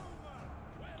 Bowman.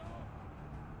 Well off.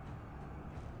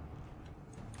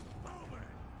 Bowman.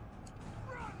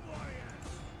 Run, warriors.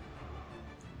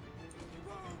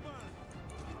 Bowman.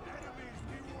 Enemies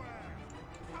beware.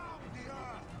 Pound the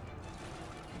earth.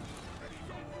 Ready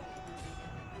to war.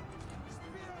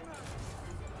 Spearman.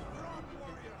 Run,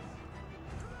 warriors.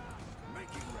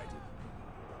 Making ready.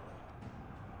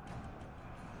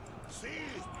 See,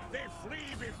 they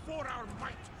flee before our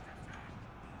might.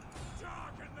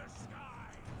 Darken the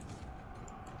skies.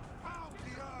 Pound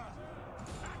the earth.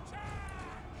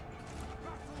 Attack!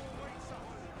 Battle awaits us.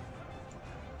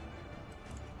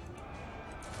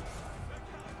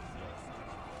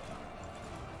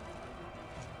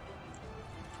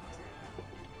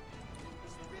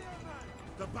 Spearman.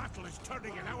 The battle is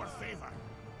turning in our favor.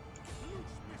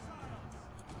 Loose missiles.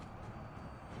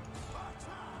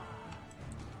 Attack!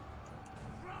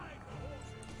 Ride the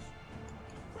horses.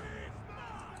 Quick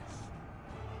march!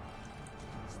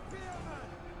 Spearman!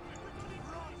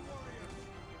 Run, warriors!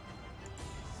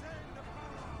 Send the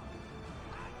power!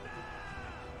 And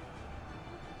now!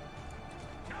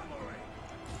 Cavalry!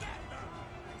 Get them!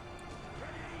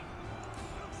 Ready!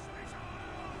 Loose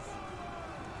missiles!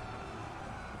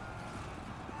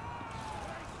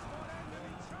 Brace for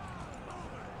enemy charge!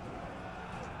 Moving!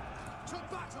 To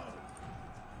battle!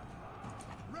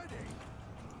 Ready!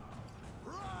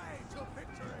 Ride to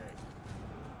victory!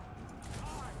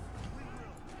 Aye, we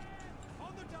will.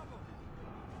 On the double!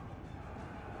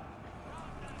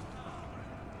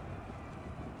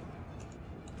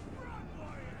 Run,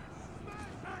 warriors!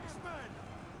 Axemen!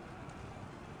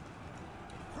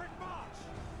 Quick march!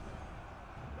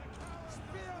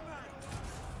 Spearmen!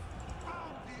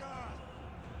 Pound the earth!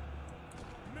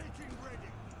 Making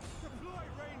ready! Deploy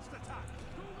ranged attack!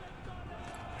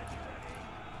 Make it ready!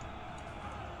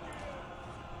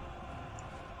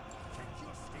 Kick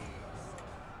your steeds!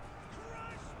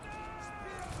 Crush them!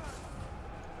 Spearmen!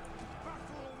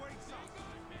 Battle awaits us!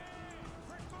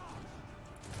 Quick march!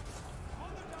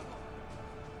 On the double!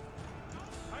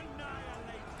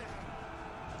 Annihilate them!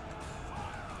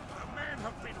 The men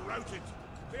have been routed!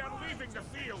 They are leaving the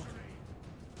field!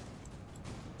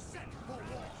 Set for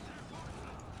war!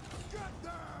 Get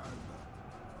them!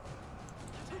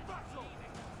 To battle!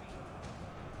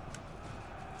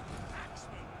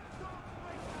 Axemen!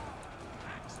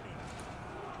 Axemen!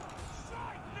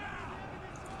 Strike now!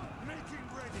 Making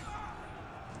ready!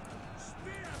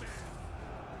 Spearmen!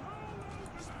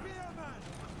 Spearmen!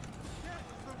 Death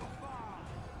from afar!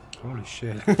 Holy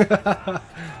shit.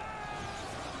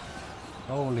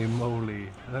 Holy moly.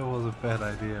 That was a bad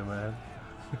idea, man.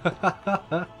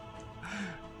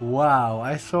 Wow,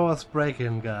 I saw us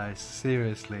breaking, guys.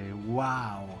 Seriously.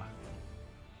 Wow.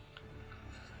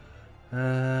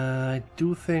 I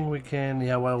do think we can.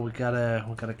 Yeah, well, we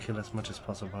gotta kill as much as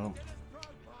possible.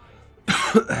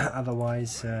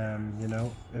 Otherwise, you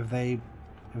know, if they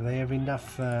have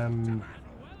enough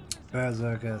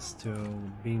berserkers to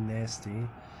be nasty,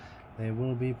 they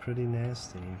will be pretty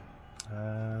nasty.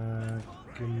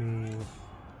 Give me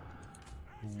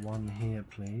one here,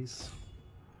 please.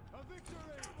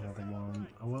 Another one.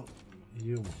 Oh, well,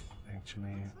 you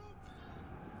actually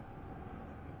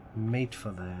made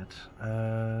for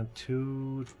that.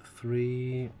 2,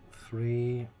 3,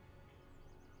 3.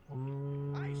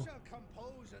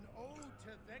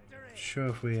 Sure,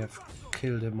 if we have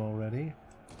killed him already.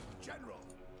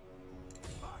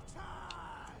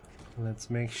 Let's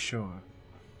make sure.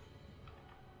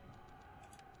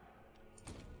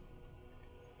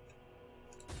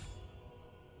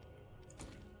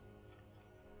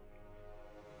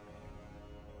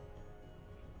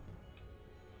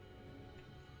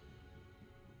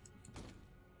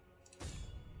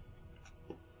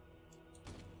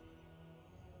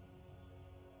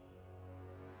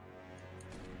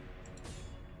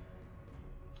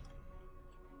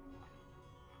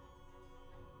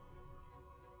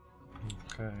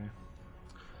 Okay.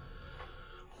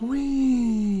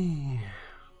 Whee!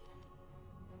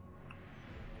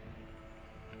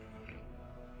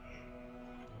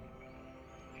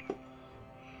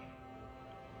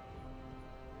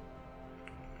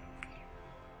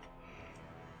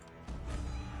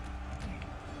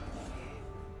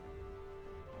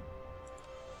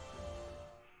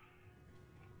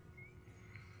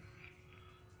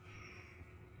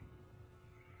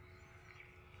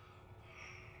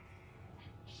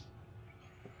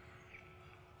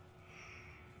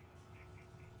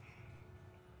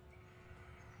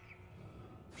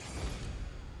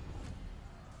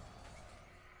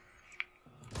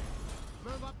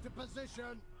 to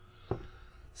position.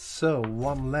 So,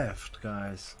 one left,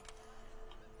 guys.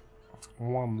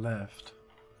 One left.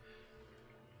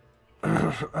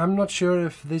 I'm not sure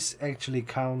if this actually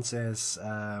counts as,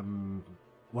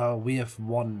 well, we have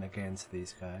won against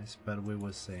these guys, but we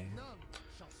will see. None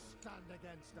shall stand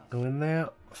against us. Go in there,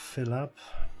 fill up.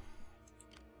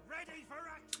 Ready for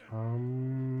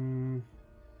action.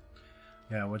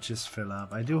 Yeah, we'll just fill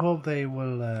up. I do hope they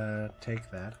will take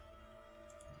that.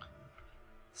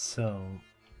 So,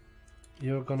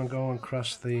 you're gonna go and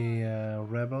crush the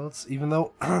rebels, even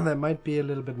though that might be a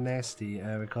little bit nasty,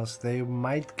 because they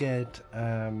might get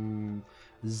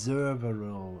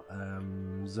several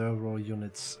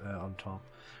units on top.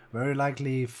 Very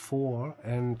likely 4,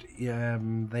 and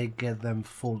they get them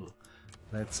full.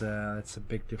 That's a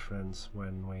big difference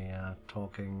when we are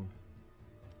talking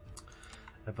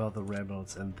about the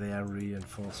rebels and their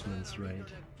reinforcements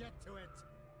rate. Get to it.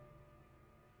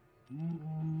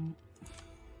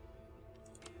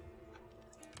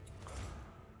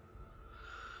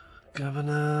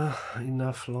 Governor,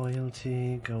 enough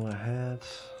loyalty, go ahead.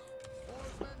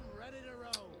 Horsemen ready to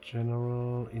roll.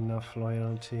 General, enough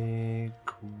loyalty.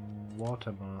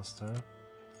 Quartermaster.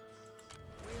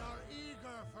 We are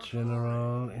eager for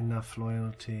General, enough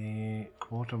loyalty.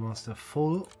 Quartermaster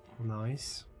full.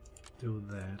 Nice. Do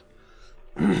that.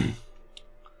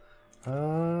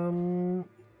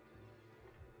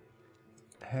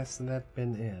 Has that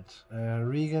been it?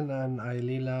 Regan and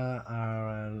Ailila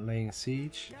are laying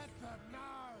siege. Get them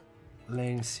now.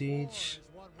 Laying siege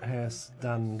has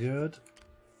done good.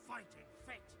 Fighting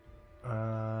fit.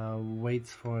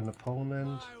 Waits for an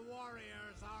opponent. My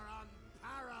warriors are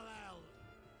unparalleled.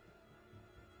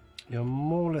 You're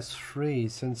more or less free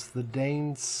since the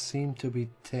Danes seem to be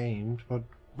tamed, but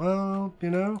well, you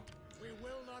know. We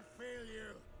will not fail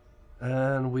you.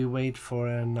 And we wait for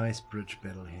a nice bridge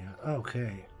battle here.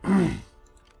 Okay.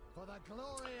 For the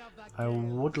glory of the I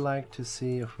would like to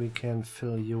see if we can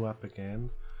fill you up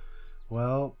again.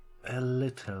 Well, a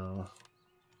little.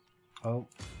 Oh,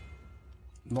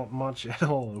 not much at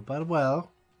all, but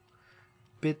well,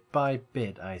 bit by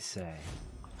bit, I say.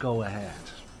 Go ahead.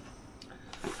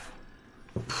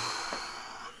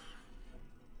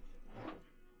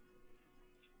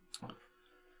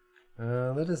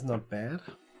 That is not bad.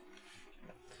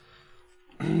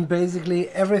 Basically,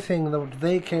 everything that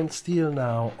they can steal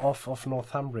now off of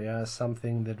Northumbria is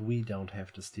something that we don't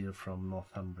have to steal from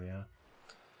Northumbria.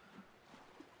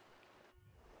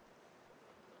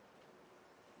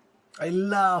 I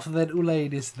love that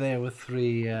Ulaid is there with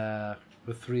three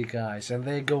guys, and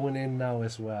they're going in now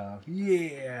as well.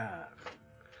 Yeah,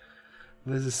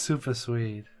 this is super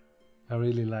sweet. I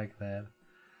really like that.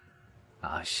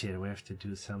 Ah shit, we have to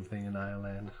do something in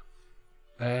Ireland.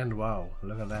 And wow,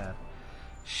 look at that.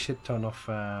 Shit ton of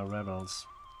rebels.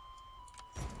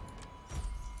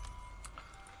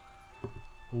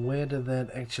 Where did that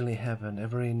actually happen?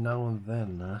 Every now and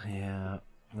then, yeah.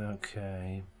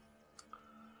 Okay.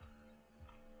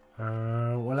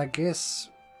 Well, I guess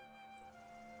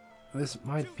this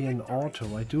might be an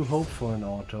auto. I do hope for an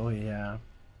auto, yeah.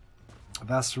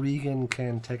 Thus Regan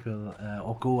can tackle,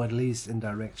 or go at least in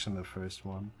direction the first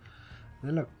one.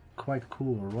 They look quite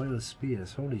cool. Royal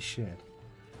Spears, holy shit.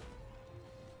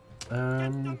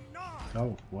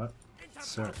 Oh, what?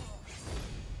 Sir.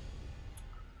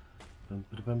 Bum,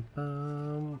 ba, bum,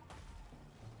 bum.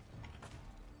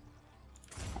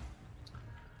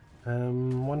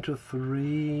 1, 2,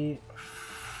 3,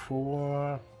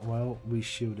 4. Well, we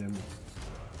shoot him.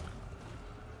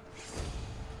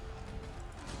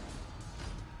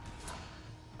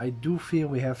 I do feel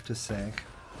we have to sack.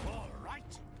 All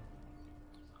right.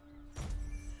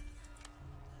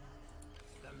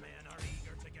 The men are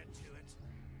eager to get to it.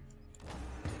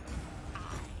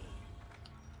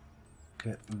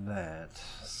 Get that.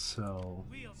 So,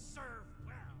 We'll serve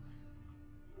well.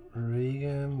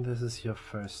 Regan, this is your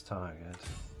first target.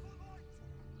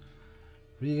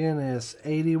 Regan is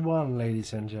 81,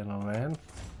 ladies and gentlemen.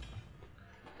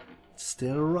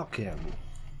 Still rocking.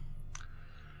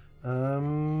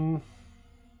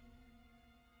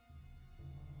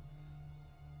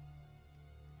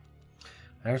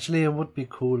 Actually, it would be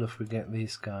cool if we get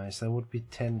these guys. There would be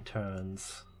 10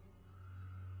 turns.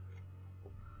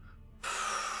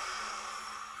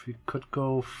 We could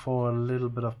go for a little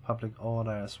bit of public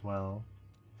order as well.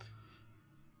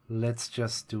 Let's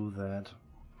just do that.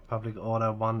 Public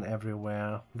order 1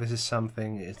 everywhere. This is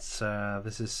something. It's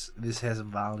this has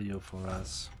value for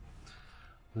us.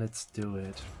 Let's do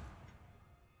it.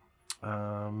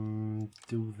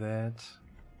 Do that.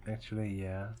 Actually,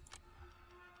 yeah.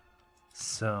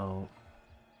 So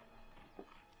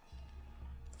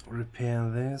repair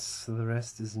this. The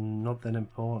rest is not that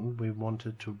important. We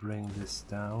wanted to bring this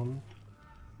down.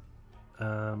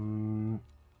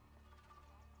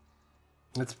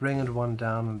 Let's bring it one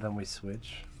down and then we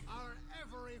switch.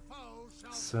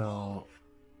 So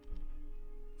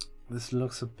this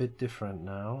looks a bit different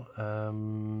now.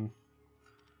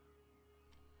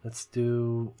 Let's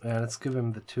do. Let's give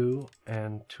him the 2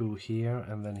 and 2 here,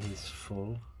 and then he's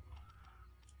full.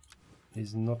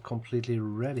 He's not completely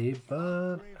ready,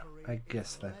 but I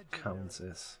guess that counts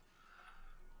as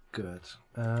good.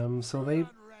 So they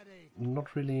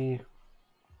not really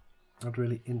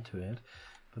into it,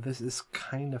 but this is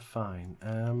kind of fine.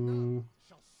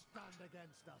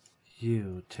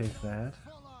 You take that.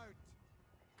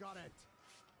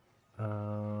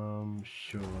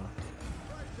 Sure.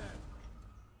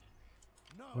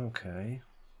 Okay.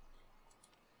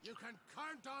 You can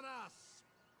count on us.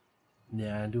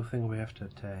 Yeah, I do think we have to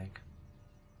attack.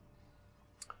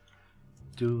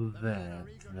 Do that,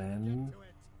 then.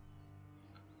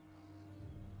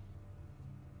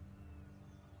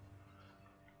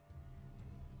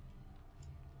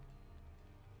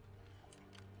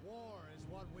 War is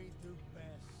what we do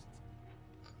best.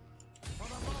 For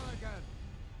the Mulligan.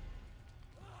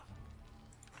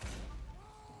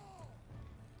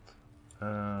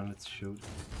 Let's shoot.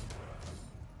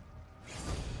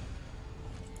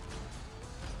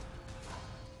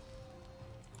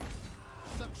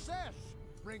 Success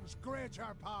brings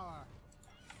greater power.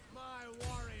 My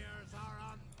warriors are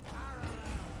unparalleled.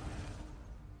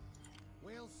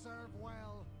 We'll serve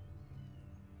well.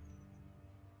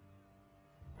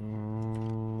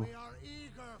 We are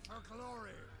eager for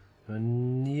glory. We're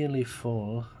nearly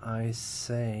full, I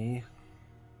say.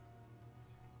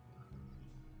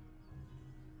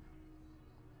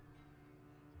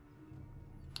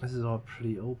 This is all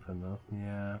pretty open, huh?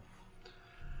 Yeah.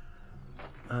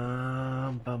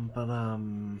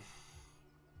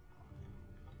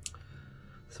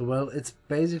 So, well, it's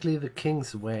basically the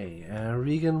king's way.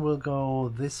 Regan will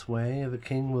go this way, the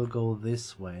king will go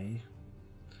this way.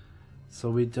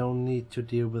 So we don't need to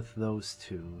deal with those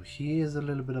two. He is a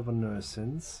little bit of a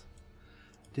nuisance.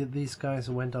 Did these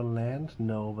guys went on land?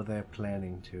 No, but they're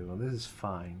planning to. Well, this is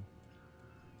fine.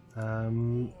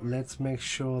 Let's make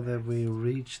sure that we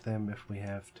reach them if we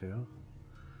have to.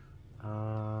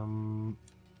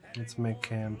 Let's make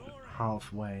camp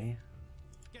halfway.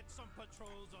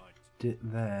 Did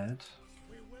that.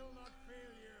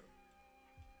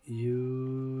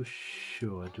 You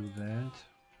sure do that.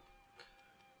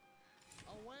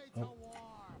 Oh.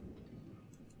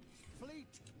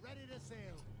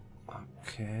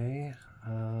 Okay.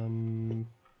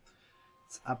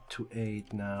 It's up to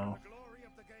 8 now.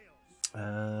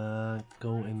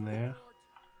 Go in there.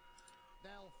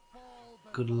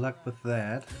 Good luck with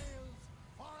that.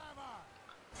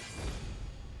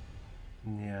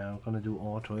 Yeah, we're gonna do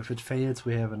auto. If it fails,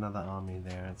 we have another army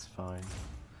there. It's fine.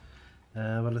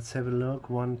 But let's have a look.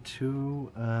 1,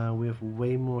 2. We have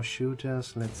way more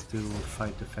shooters. Let's do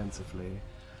fight defensively.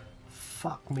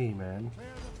 Fuck me, man.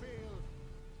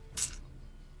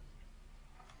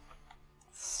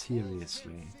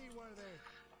 Seriously.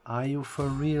 Are you for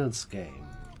reals, game?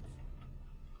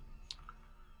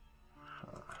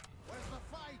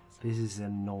 This is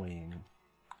annoying.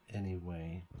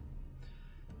 Anyway.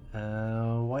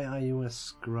 Why are you a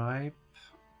scribe?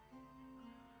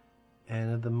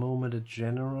 And at the moment a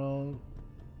general?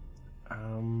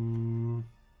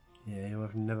 Yeah, you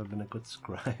have never been a good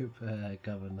scribe,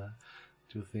 Governor.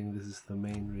 Do you think this is the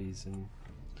main reason?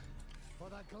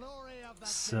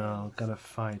 So, gotta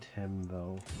fight him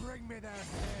though. Bring me their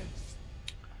heads.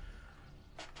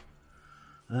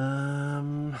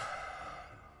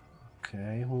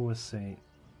 Okay, who was saying?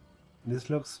 This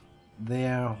looks.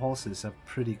 Their horses are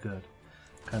pretty good.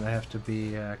 Kinda have to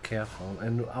be careful,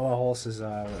 and our horses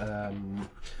are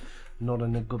not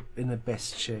in the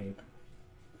best shape.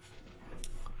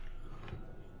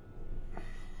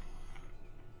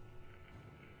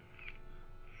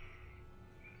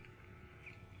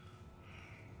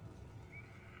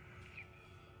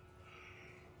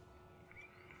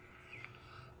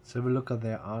 So have a look at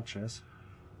their archers.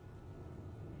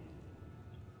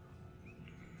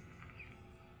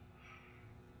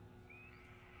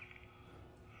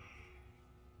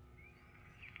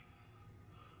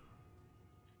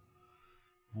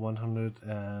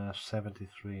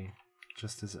 $173,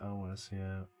 just as ours,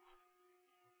 yeah.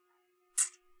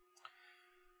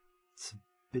 It's a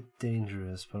bit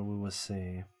dangerous, but we will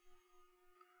see.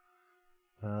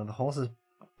 The horses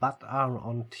but are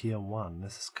on tier 1.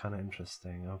 This is kind of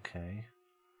interesting. Okay.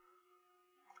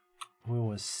 We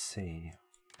will see.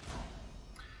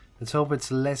 Let's hope it's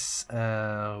less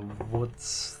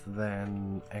woods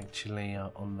than actually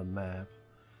on the map.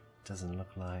 Doesn't look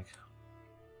like.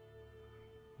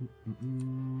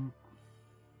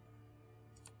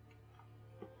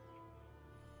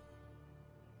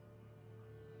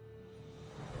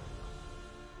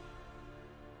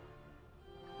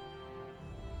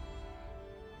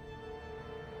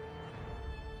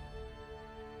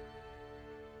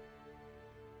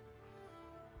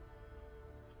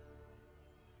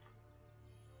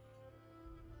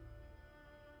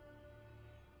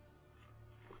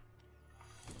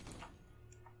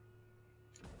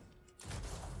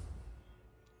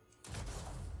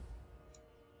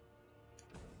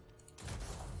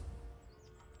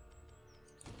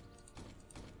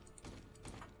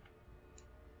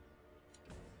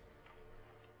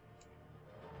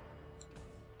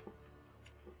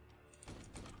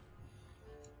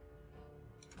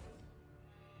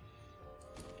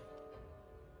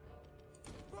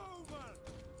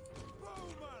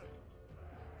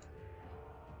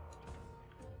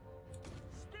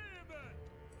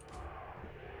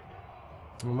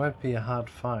 It might be a hard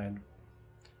fight.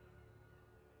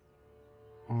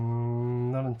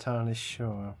 Not entirely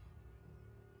sure.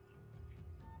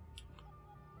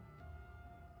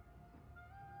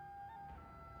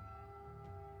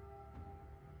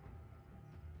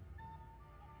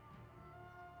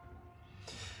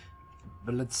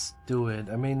 But let's do it.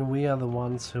 I mean, we are the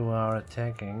ones who are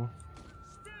attacking.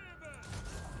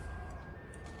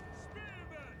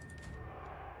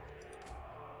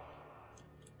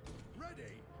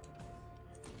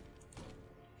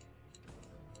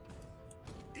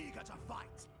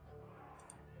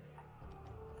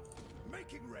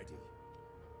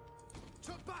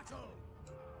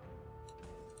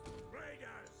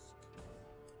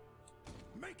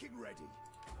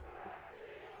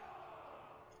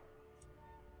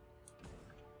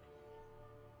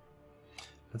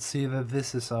 Let's see that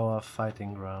this is our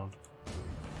fighting ground.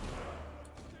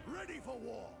 Ready for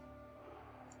war.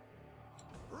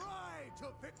 Ride to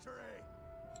victory.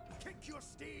 Kick your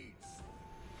steeds.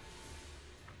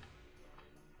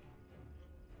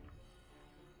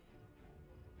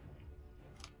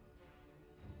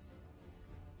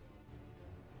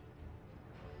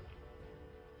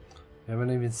 We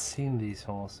haven't even seen these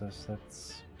horses.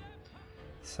 That's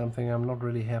something I'm not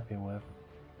really happy with.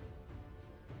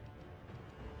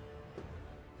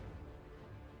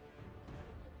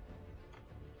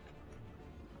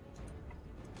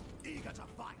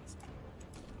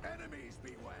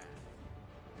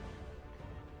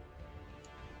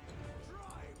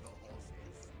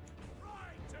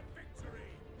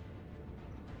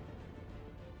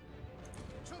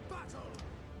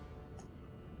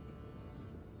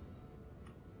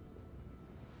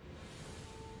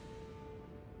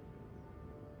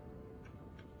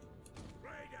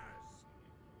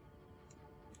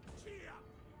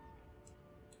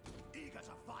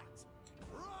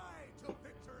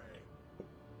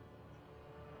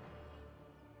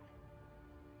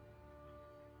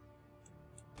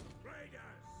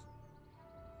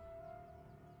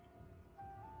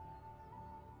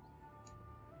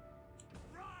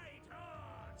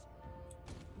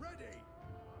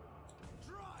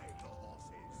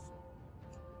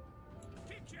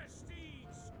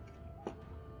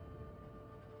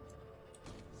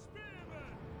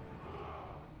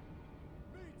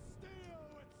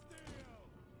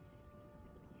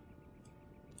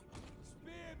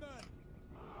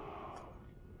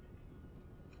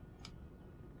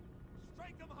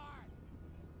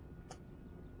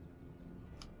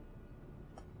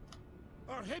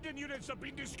 Our hidden units have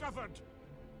been discovered.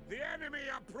 The enemy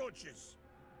approaches.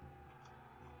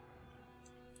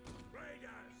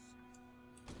 Raiders!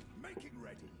 Making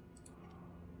ready.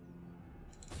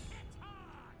 Hit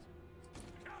hard!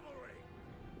 Cavalry!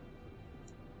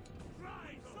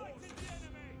 Drive the horses! The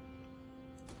enemy!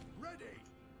 Ready!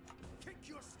 Kick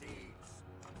your steeds!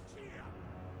 Cheer!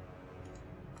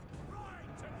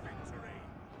 Ride to victory!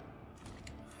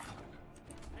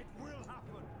 It will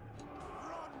happen!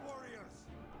 Run, warriors!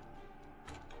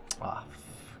 Ah.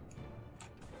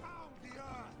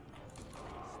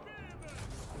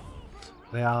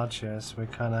 The archers, we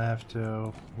kind of have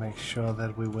to make sure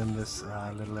that we win this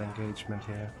little engagement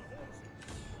here.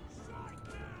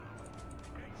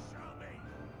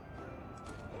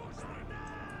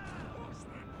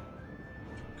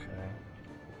 Okay.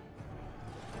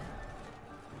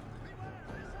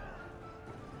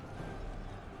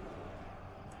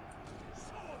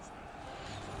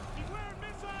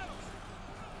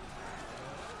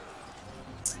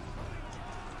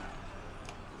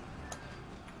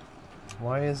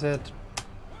 Why is it?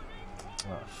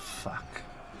 Oh, fuck.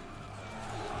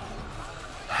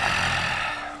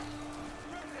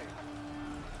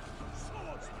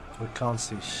 We can't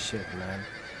see shit, man.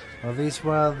 Well, these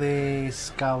were the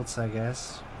scouts, I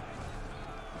guess.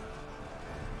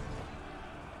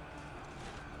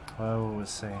 What will we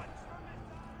say?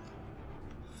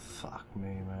 Fuck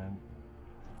me, man.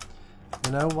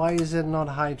 You know, why is it not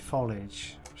hide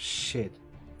foliage? Shit.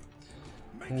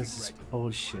 This is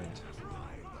bullshit.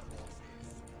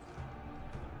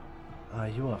 Ah,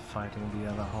 you are fighting the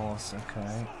other horse,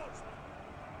 okay.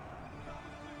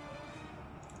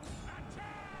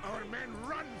 Our men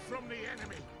run from the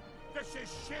enemy. This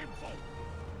is shameful.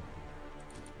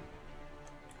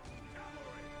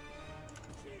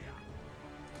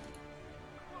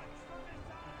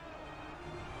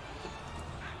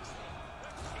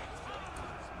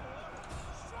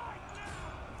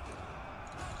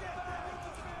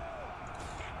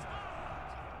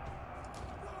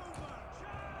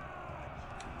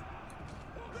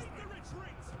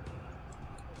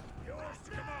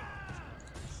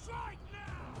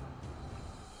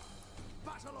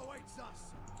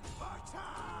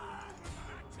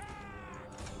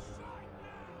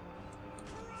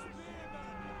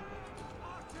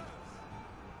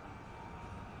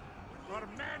 Our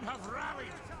men have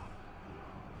rallied!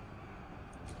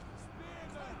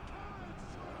 Spearmen!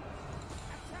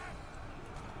 Attack!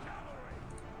 Cavalry!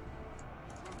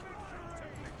 To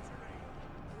victory!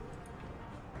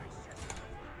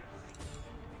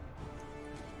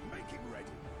 Making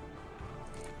ready!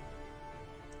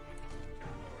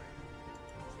 Cavalry!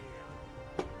 Cheer!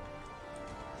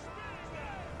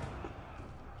 Spearmen!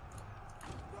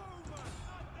 Bowmen!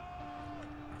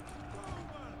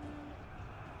 Bowmen!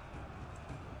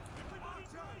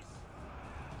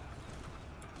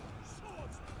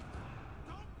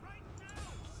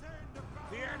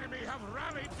 The enemy have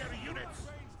rallied their units!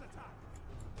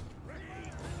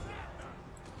 Ready!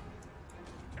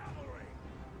 Cavalry!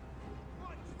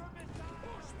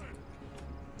 Horsemen!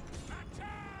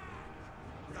 Attack!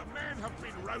 The men have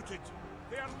been routed.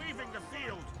 They are leaving the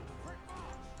field.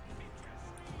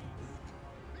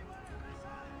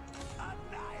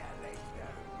 Annihilate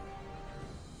them!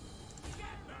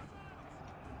 Get them!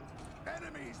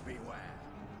 Enemies beware!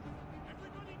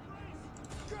 Everybody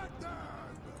brace! Get them!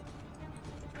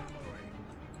 Cavalry!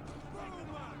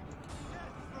 Bowman!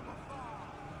 Death from afar!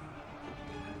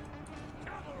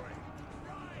 Cavalry!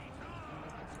 Ride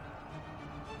hard!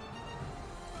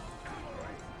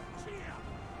 Cavalry! Cheer!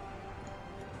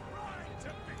 Ride to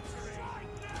victory!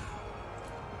 Strike now!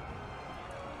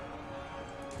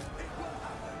 It will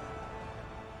happen!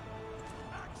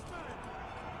 Axemen!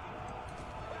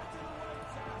 Battle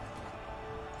awaits us!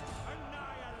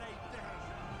 Annihilate them!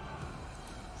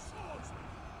 Swordsmen!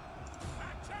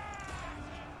 Attack!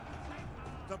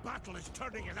 The battle is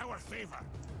turning in our favor.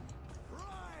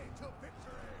 Ride to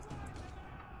victory!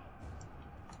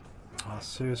 Oh,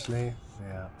 seriously?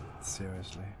 Yeah,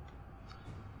 seriously.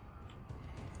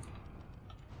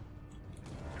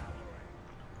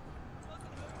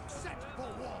 Set for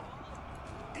war!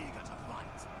 Eager to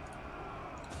fight!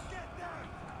 Get them!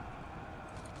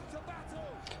 To battle!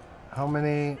 How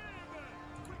many?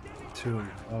 2,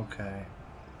 okay.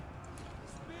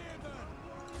 Spearmen!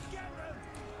 Get them!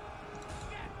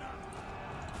 Get them!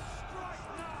 Strike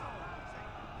now!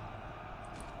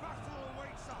 Battle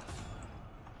awaits us!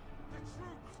 The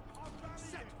troops are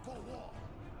rallying! Set for war!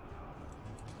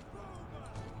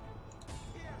 Bowman!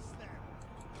 Pierce them!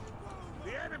 Bowman!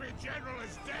 The enemy general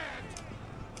is dead!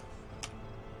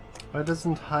 Why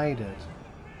doesn't hide it?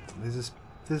 This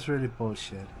is really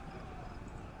bullshit.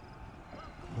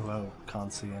 Well,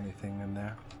 can't see anything in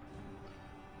there.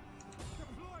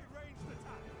 Deploy ranged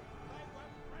attack! They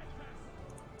won't break us!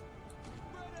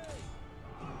 Ready!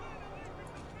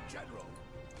 General!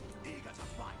 Eager to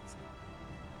fight!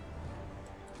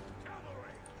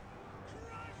 Cavalry!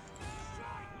 Crush!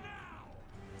 Strike now!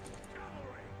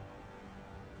 Cavalry!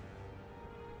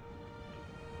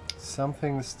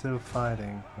 Something's still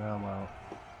fighting. Oh well.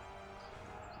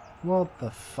 What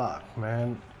the fuck,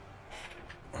 man?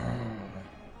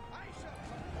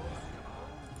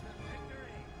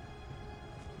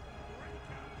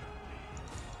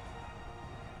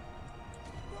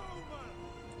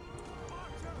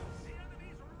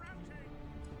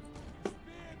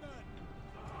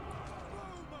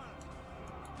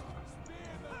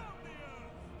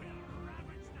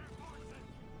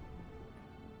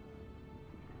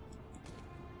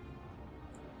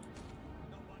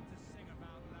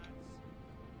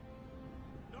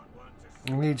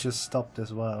 He just stopped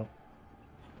as well.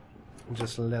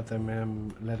 Just let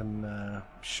him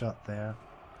shot there.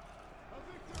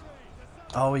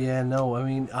 Oh yeah, no, I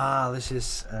mean, this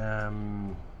is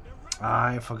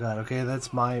I forgot. Okay,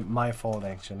 that's my fault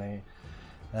actually.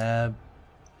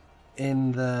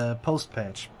 in the post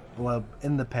patch, well,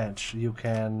 in the patch, you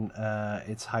can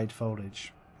it's hide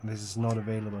foliage. This is not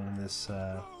available in this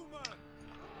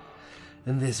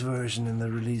version, in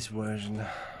the release version.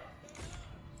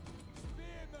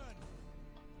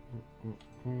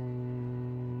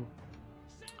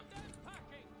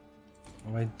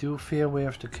 I do fear we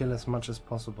have to kill as much as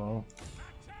possible.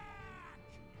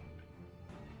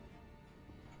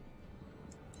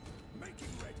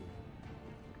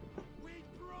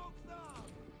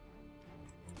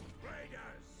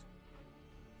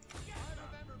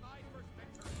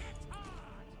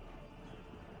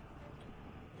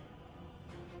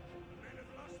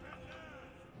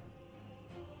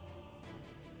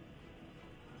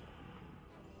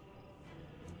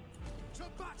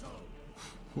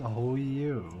 Oh,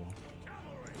 you.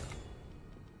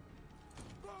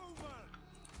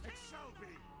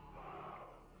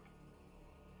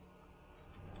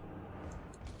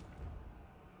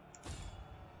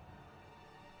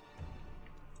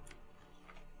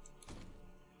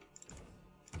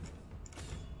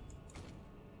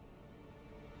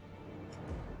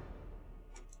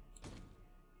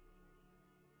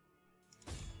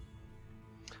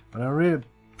 But it really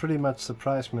pretty much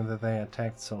surprised me that they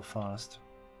attacked so fast.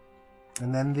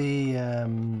 And then the,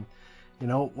 you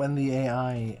know, when the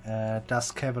AI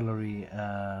does cavalry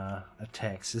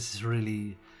attacks, this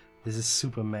is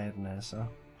super madness, huh?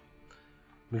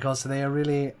 Because they are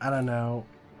really, I don't know,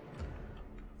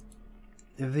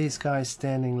 if these guys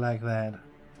standing like that,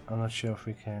 I'm not sure if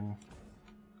we can.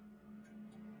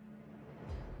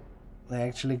 They're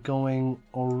actually going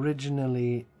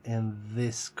originally in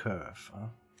this curve, huh?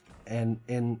 And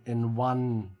in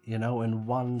one, you know, in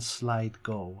one slight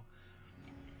go.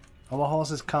 Our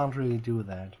horses can't really do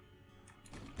that.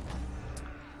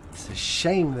 It's a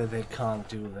shame that they can't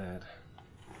do that.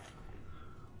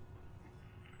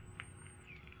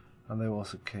 And that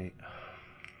was okay.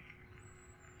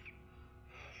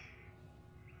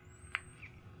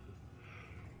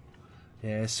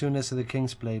 Yeah, as soon as the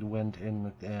King's Blade went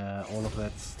in, all of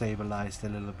that stabilized a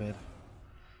little bit.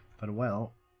 But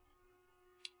well,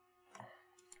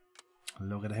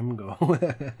 look at him go.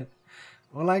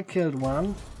 Well, I killed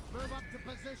one. Move up to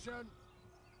position.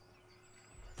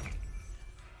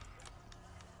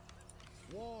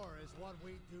 War is what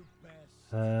we do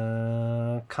best.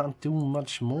 Can't do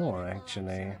much more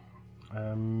actually. We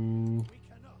cannot.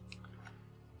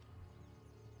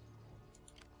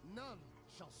 None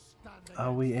shall stand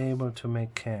Are we able to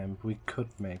make camp? We could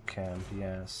make camp,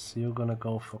 yes. You're gonna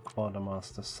go for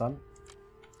Quartermaster, son.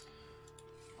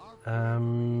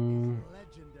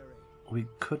 legendary. We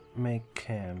could make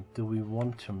camp. Do we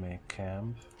want to make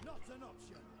camp? Not an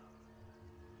option.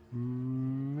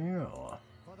 Yeah.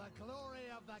 For the glory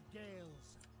of the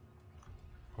Gales.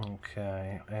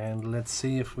 Okay, and let's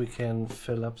see if we can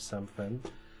fill up something.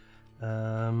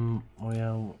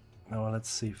 Well, no, let's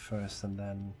see first, and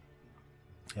then.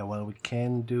 Yeah, well, we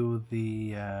can do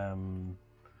the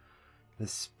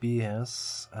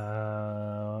spears.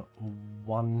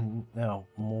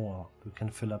 More. We can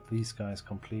fill up these guys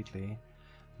completely.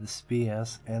 The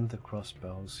spears and the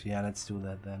crossbows. Yeah, let's do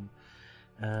that then.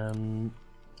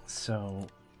 So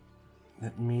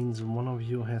that means one of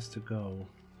you has to go.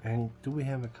 And do we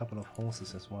have a couple of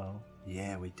horses as well?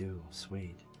 Yeah, we do.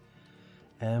 Sweet.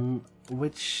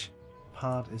 Which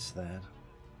part is that?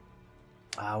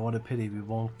 Ah, what a pity we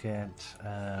won't get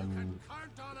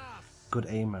good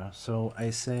aimer. So I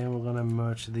say we're gonna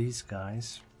merge these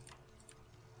guys.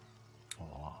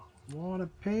 Oh, what a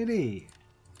pity!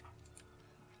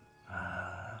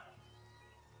 Ah.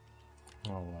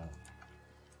 Oh well.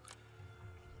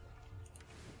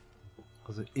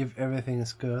 Because if everything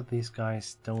is good, these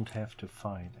guys don't have to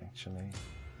fight actually.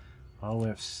 Well,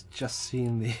 we've just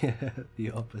seen the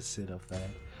the opposite of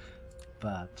that,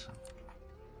 but.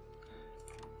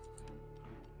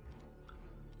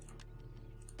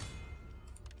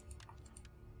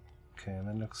 Okay,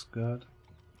 that looks good.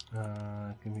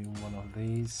 Give me one of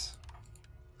these.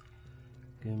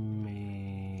 Give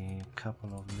me a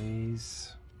couple of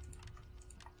these.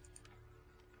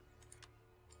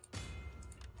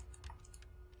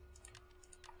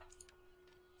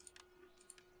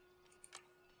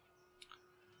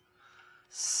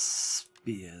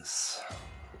 Spears.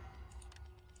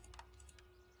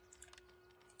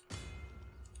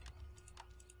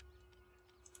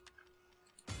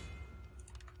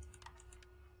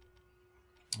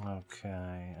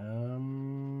 Okay,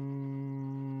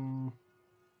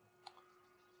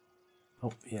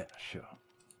 oh, yeah, sure.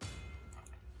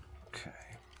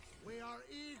 Okay. We are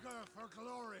eager for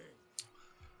glory.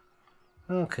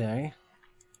 Okay.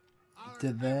 Our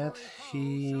Did that. every foe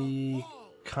He shall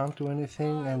fall. can't do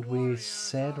anything, and we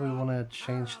said we want to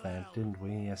change that, didn't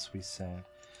we? Yes, we said.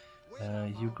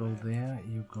 You go there,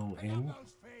 you go in.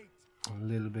 A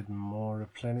little bit more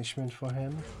replenishment for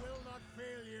him.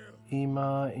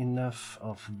 Ema, enough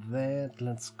of that.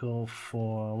 Let's go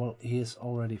for... well, he has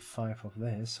already 5 of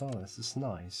this, so this is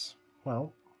nice.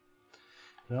 Well,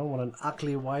 you know, what an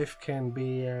ugly wife can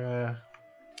be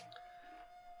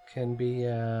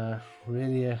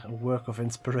really a work of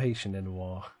inspiration in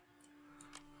war.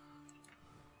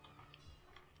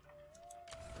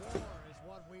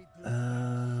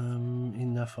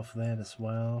 Enough of that as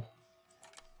well.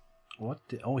 What?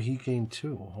 Oh, he gained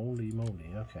 2. Holy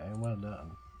moly. Okay, well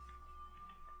done.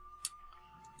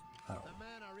 Oh.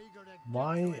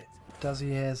 Why does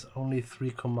he has only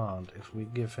 3 command if we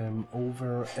give him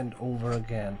over and over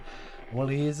again? Well,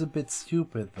 he is a bit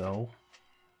stupid though.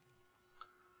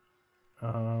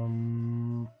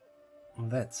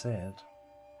 That's it.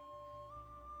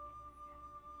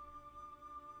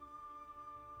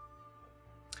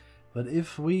 But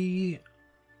if we...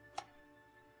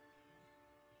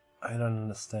 I don't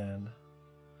understand.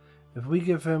 If we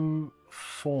give him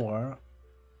 4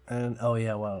 and... oh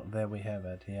yeah, well, there we have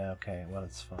it. Yeah, okay, well,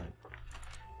 it's fine.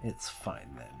 It's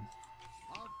fine then.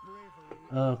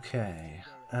 Okay.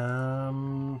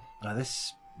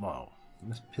 This... wow.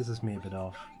 This pisses me a bit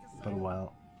off. But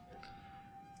well.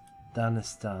 Done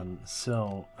is done.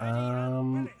 So,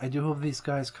 I do hope these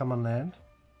guys come on land.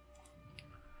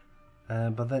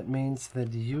 But that means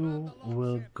that you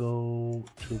will go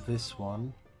to this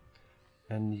one.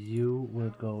 And you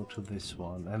will go to this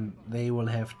one. And they will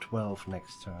have 12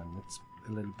 next turn. It's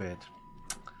a little bit...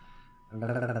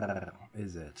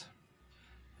 is it?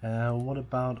 What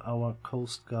about our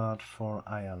Coast Guard for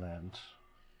Ireland?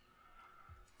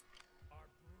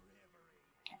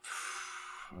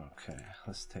 Okay,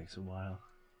 this takes a while.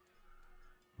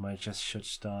 Might just should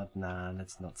start. Nah,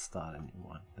 let's not start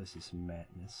anyone. This is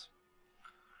madness.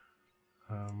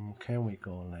 Can we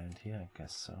go land here? I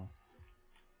guess so.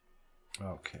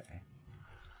 Okay.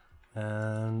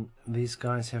 And these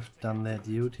guys have done their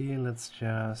duty. Let's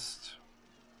just...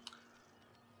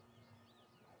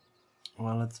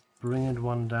 well, let's bring it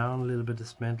one down. A little bit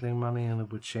dismantling money and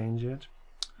it would change it.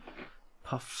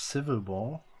 Puff Civil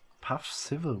War. Puff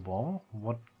Civil War?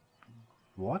 What?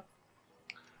 What?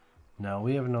 No,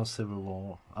 we have no civil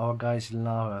war. Our guys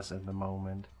love us at the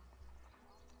moment.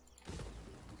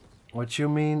 What you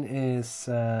mean is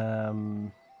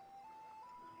the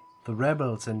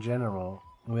rebels in general.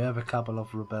 We have a couple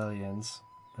of rebellions.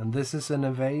 And this is an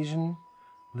invasion.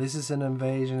 This is an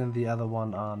invasion and the other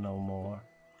one are no more.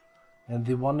 And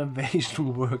the one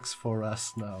invasion works for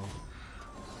us now.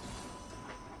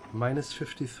 Minus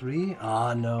 53?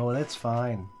 Ah, no, that's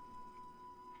fine.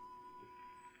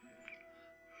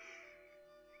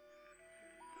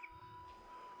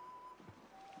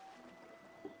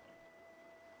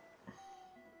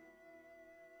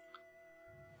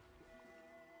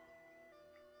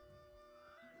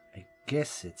 I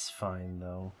guess it's fine,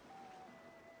 though.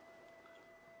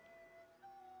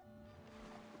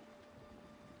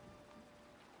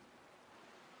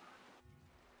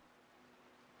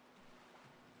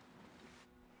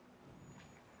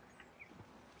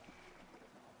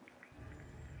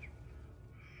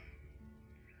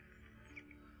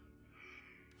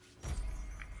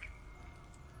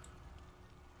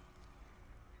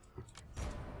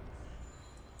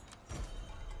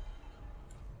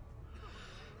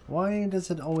 Why does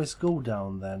it always go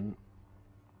down then?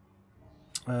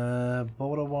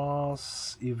 Border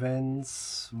wars,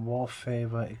 events, war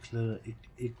favor,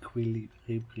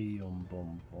 equilibrium,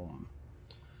 boom, boom.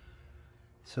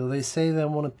 So they say they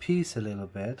want a peace a little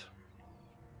bit.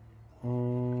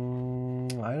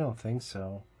 I don't think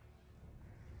so.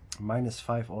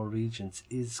 -5 all regions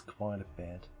is quite a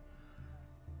bit.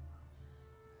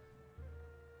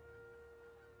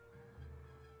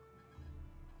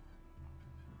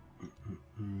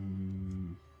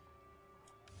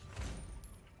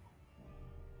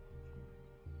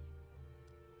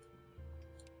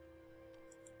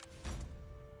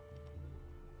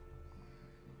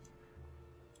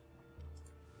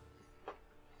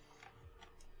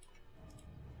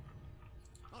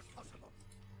 Not possible.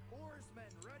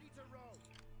 Oarsmen ready to row.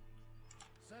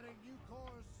 Setting new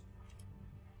course.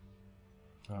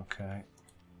 Okay.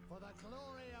 For the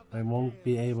glory of They won't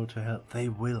be able to help. They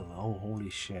will. Oh, holy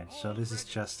shit. So this is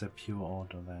just a pure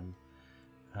order then.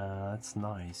 That's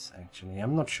nice, actually.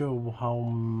 I'm not sure how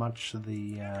much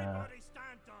the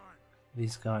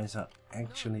these guys are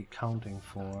actually counting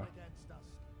for.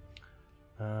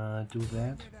 Do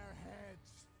that.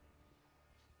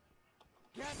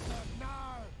 Get them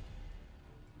now.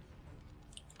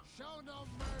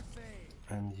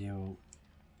 And you...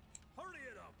 Hurry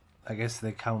it up. I guess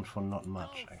they count for not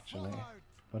much, actually.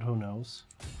 But who knows?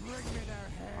 Bring me their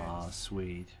heads. Ah,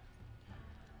 sweet.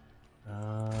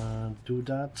 Do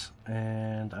that,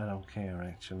 and I don't care,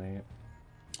 actually.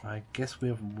 I guess we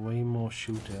have way more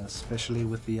shooters, especially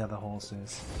with the other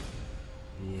horses.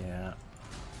 Yeah.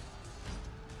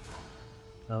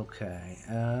 Okay,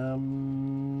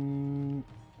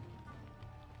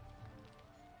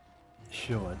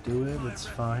 sure, do it, it's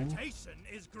fine. Reputation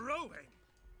is growing.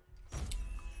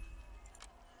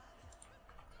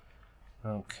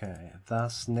 Okay,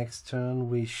 thus next turn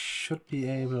we should be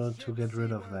able to get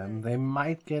rid of them. They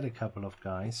might get a couple of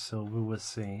guys, so we will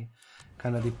see.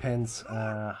 Kind of depends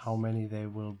how many they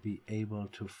will be able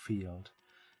to field.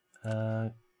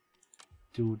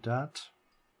 Do that.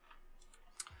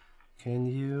 Can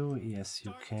you? Yes,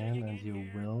 you can, and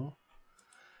you will.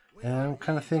 And I'm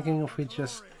kind of thinking if we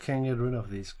just can get rid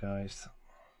of these guys.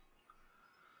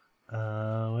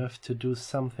 We have to do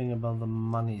something about the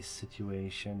money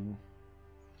situation.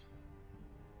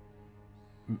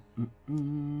 I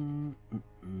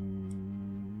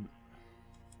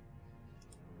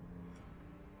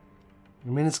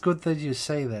mean, it's good that you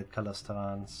say that,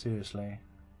 Kalastran, seriously.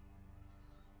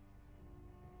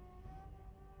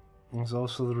 It's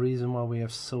also the reason why we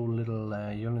have so little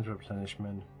unit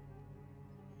replenishment.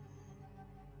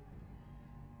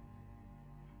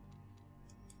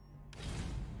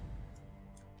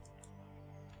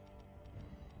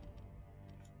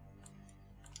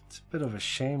 It's a bit of a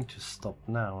shame to stop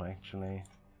now, actually.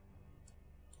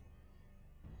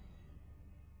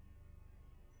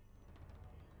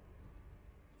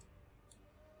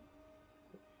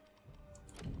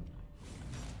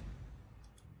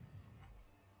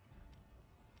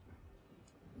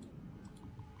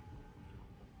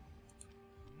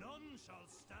 None shall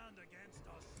stand against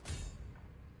us.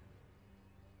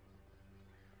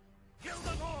 Kill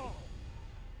them all!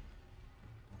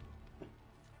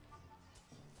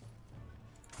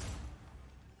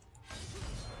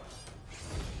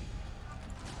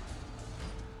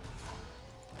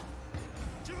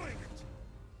 Doing it!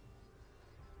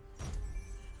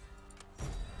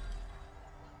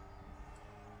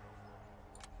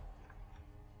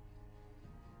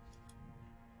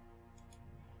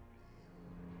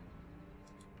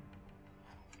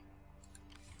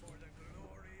 For the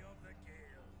glory of the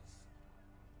Gales.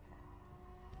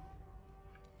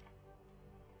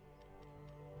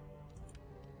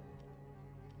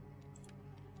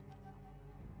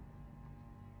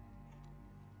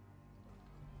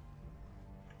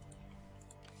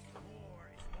 War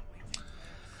is what we do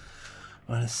best.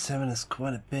 Well, 7 is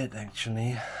quite a bit,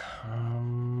 actually.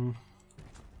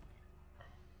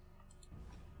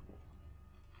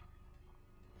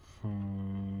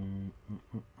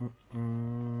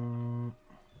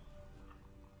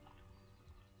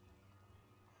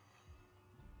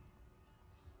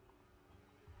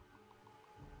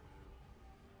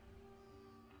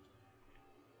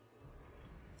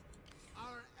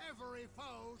 Our every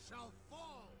foe shall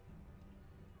fall.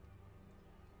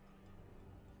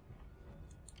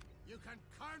 You can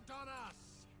count on us.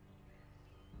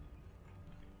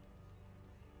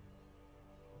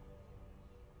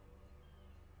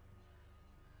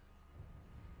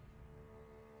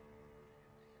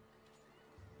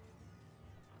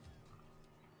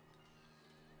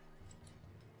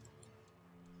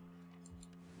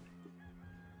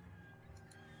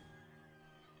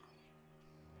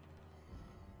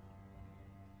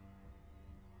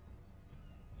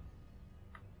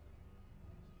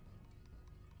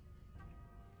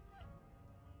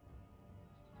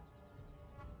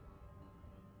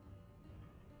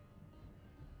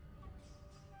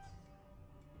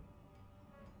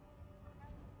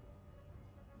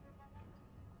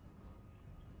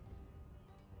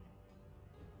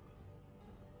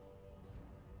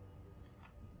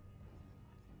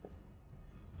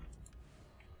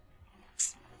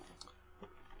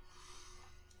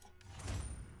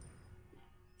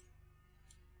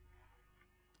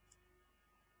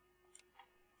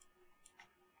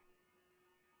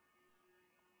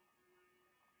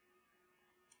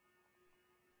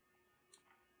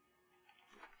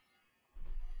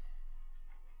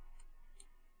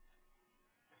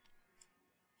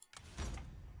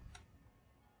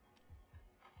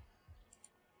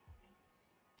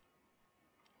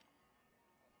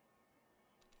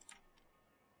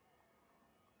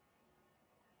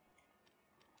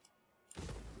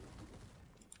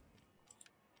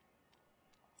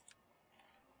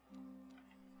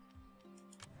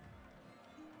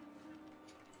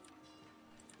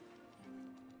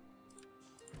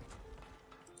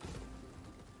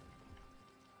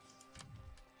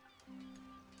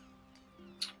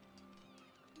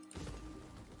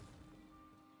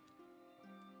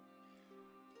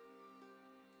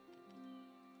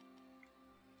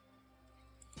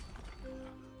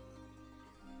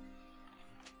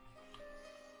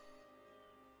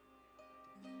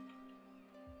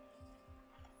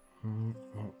 We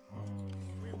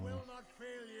will not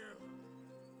fail you.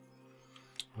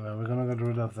 Well, we're gonna get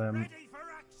rid of them. Ready for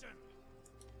action.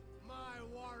 My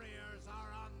warriors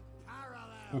are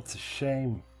unparalleled. It's a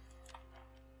shame.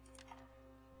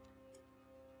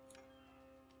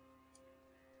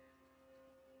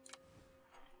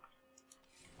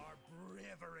 Our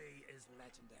bravery is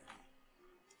legendary.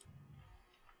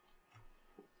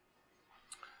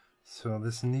 So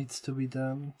this needs to be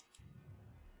done.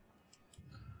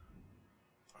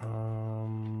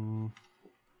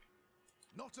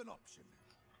 Not an option.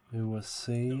 We will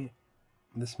see.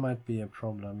 This might be a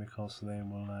problem because they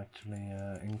will actually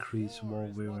increase war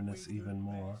weariness even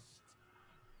more.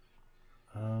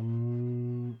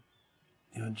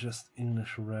 You're just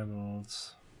English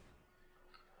rebels.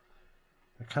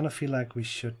 I kind of feel like we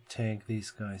should take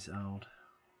these guys out.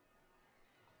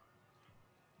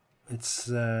 It's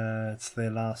their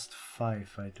last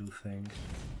 5, I do think.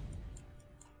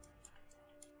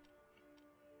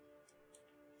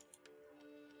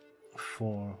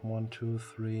 Four. 1, 2,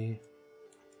 3.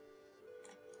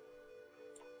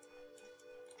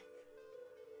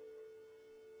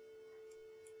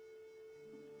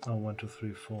 Oh, 1, 2,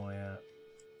 3, 4, yeah.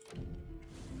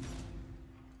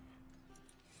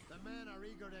 The men are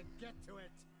eager to get to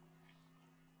it.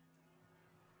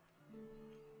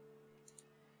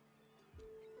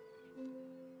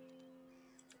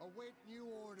 Await new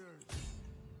orders.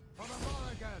 For the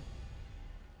Morrigan.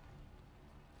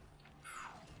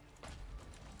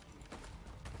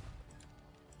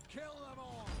 Kill them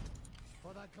all.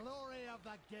 For the glory of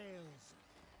the Gales.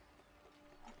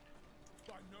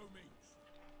 By no means.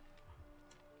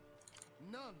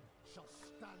 None shall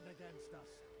stand against us.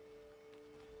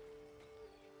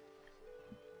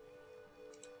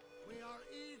 We are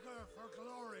eager for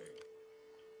glory.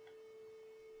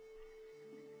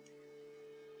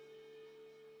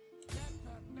 Get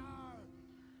them now.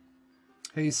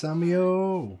 Hey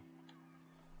Samio!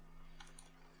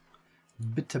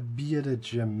 Bitter-bearded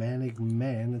Germanic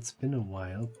man, it's been a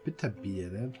while.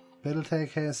 Bitter-bearded.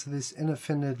 Battletech has this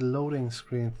infinite loading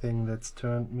screen thing that's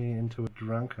turned me into a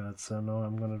drunkard, so now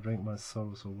I'm gonna drink my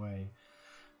sorrows away.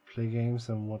 Play games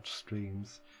and watch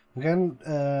streams. You can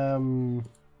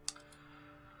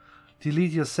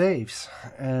delete your saves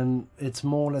and it's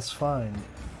more or less fine.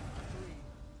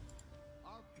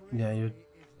 Yeah, you're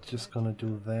just gonna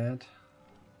do that.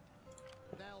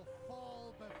 They'll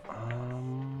fall before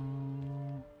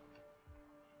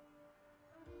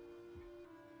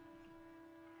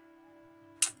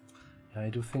I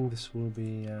do think this will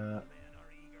be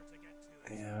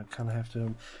yeah, I kind of have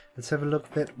to. Let's have a look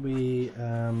that we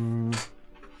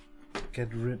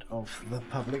get rid of the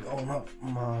public owner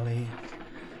Mali.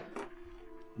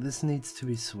 This needs to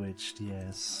be switched,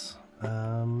 yes.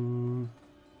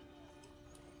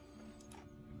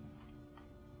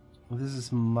 This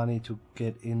is money to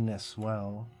get in as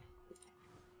well.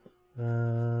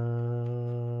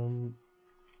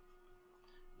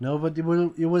 No, but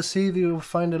you will see you'll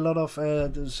find a lot of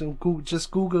just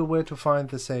Google where to find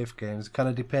the save games. It kind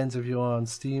of depends if you're on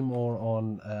Steam or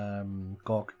on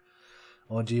GOG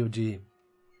or GOG.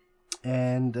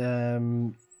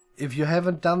 And if you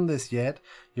haven't done this yet,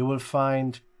 you will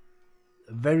find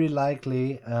very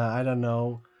likely I don't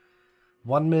know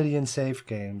 1 million save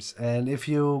games. And if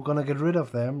you're gonna get rid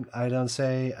of them, I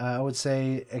would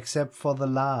say except for the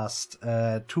last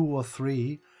 2 or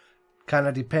 3. Kind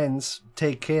of depends.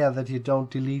 Take care that you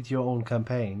don't delete your own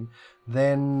campaign.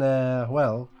 Then,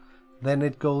 well, then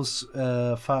it goes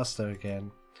faster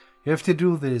again. You have to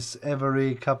do this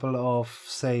every couple of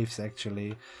saves,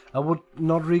 actually. I would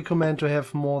not recommend to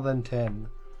have more than 10.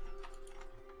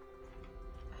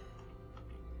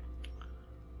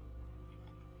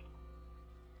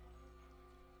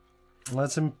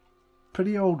 That's a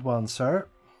pretty old one, sir.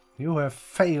 You have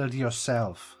failed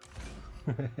yourself.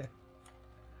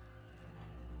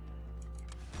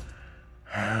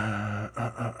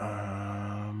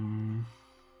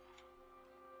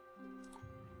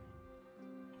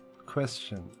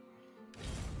 Question.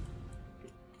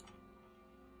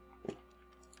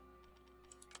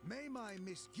 May my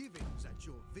misgivings at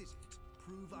your visit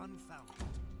prove unfounded.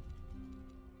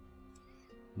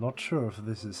 Not sure if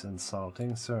this is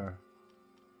insulting, sir.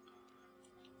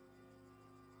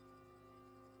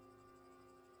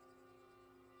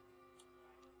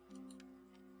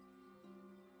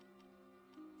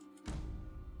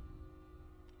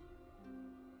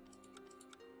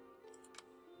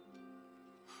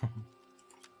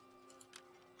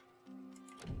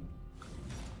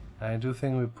 I do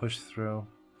think we push through.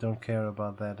 Don't care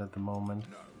about that at the moment.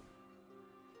 No.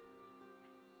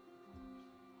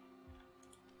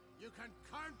 You can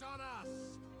count on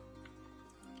us.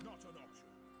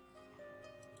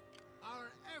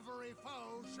 hoary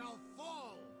foe shall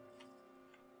fall.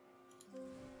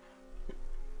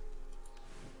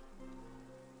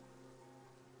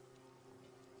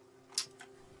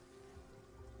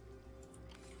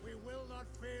 We will not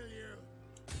fail you.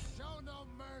 Show no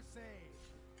mercy.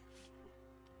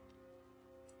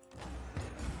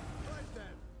 Right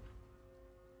then.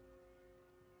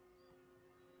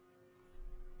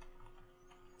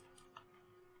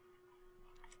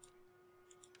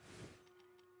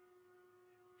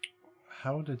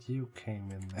 How did you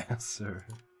came in there, sir?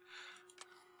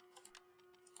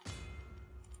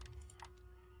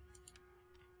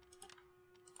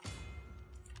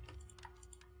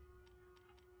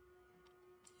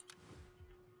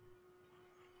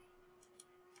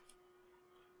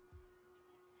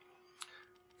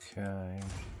 Okay.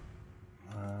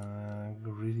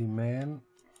 Greedy man.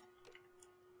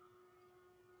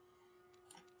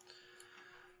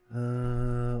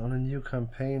 On a new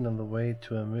campaign on the way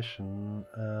to a mission,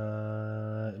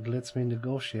 it lets me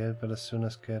negotiate, but as soon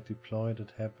as get deployed,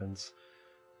 it happens.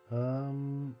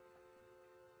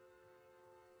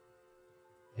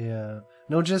 Yeah.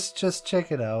 No, just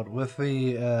check it out with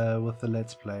the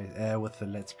let's play, with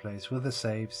the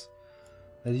saves.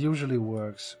 That usually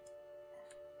works.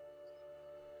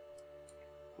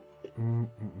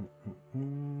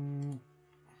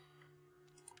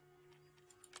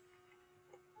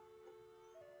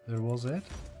 There was it?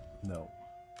 No.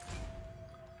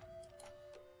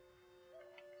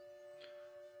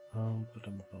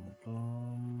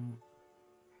 Ba-dum-bum-bum.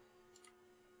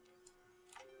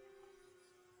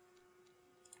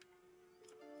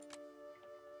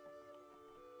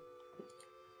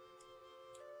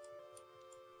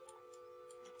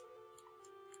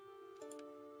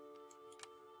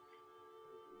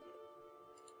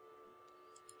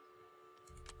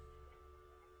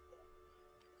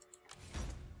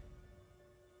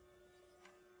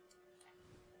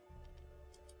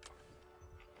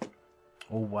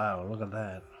 Oh wow, look at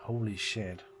that. Holy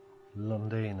shit.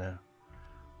 Londina.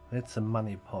 That's a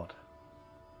money pot.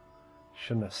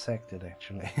 Shouldn't have sacked it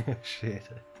actually. Shit.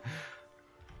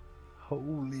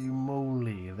 Holy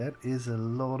moly, that is a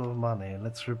lot of money.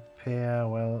 Let's repair,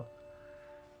 well,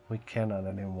 we cannot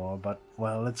anymore, but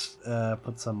well, let's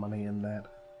put some money in that.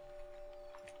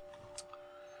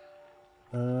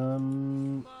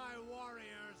 My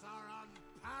warriors are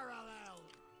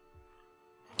unparalleled.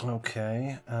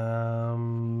 Okay,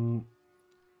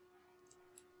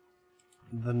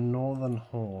 the northern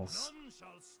horse None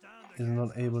shall stand is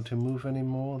not against able us. to move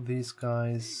anymore. These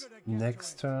guys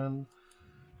next turn.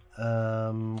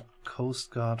 Coast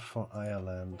Guard for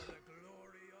Ireland The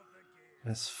glory of the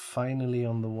game. is finally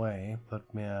on the way, but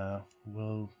yeah,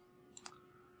 we'll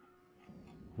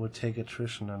take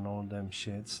attrition and all them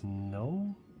shits.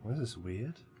 No? This is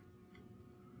weird.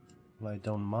 Well, I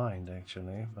don't mind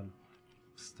actually, but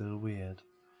still weird.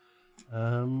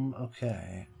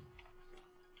 Okay.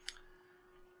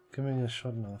 Giving a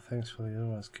shot now. Thanks for the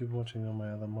advice. Keep watching on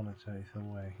my other monitor either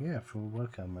way. Yeah, full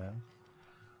welcome, man.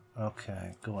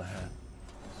 Okay, go ahead.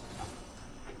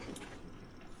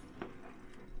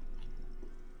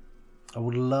 I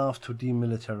would love to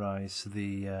demilitarize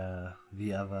the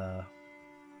other.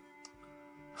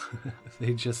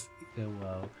 They just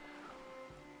wow.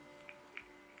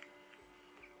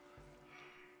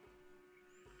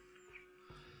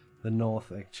 The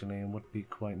north actually would be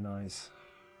quite nice.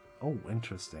 Oh,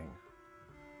 interesting.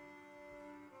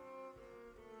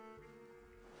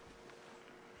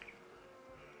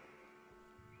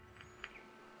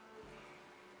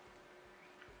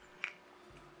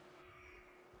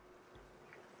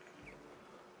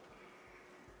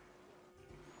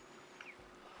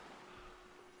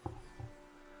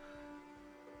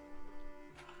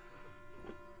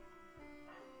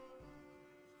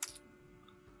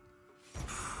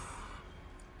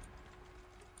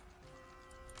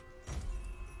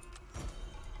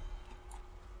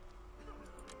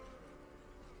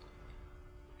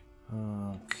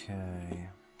 Okay.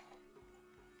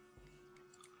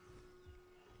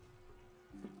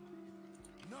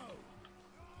 No.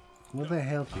 Will they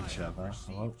help each other?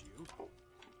 Well,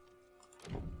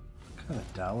 kind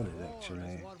of doubt it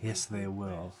actually. Yes, they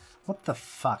will. What the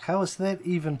fuck? How is that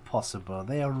even possible?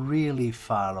 They are really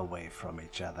far away from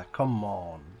each other. Come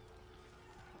on.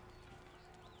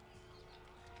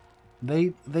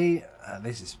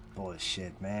 This is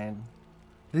bullshit, man.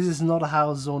 This is not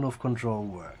how zone of control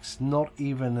works. Not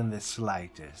even in the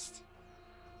slightest.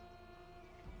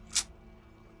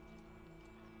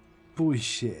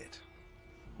 Bullshit.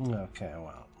 Okay,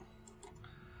 well.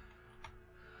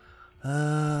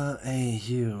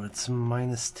 AU, it's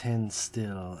 -10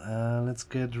 still. Let's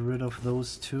get rid of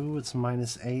those two. It's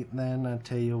 -8 then. I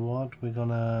tell you what, we're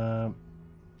gonna...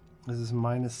 This is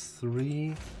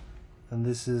 -3 and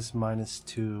this is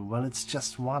 -2. Well, it's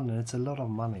just one and it's a lot of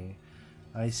money.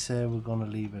 I say we're gonna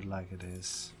leave it like it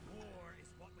is.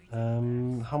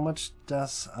 How much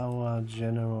does our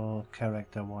general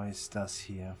character-wise does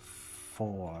here?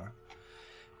 4.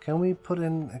 Can we put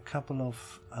in a couple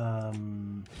of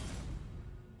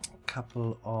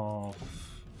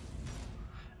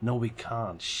no, we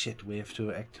can't. Shit, we have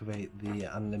to activate the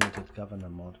unlimited governor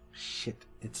mod. Shit,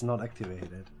 it's not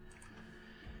activated.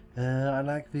 I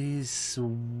like these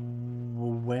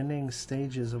winning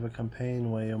stages of a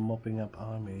campaign where you're mopping up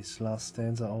armies. Last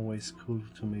stands are always cool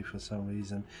to me for some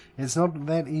reason. It's not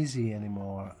that easy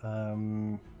anymore.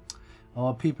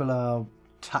 Our people are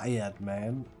tired,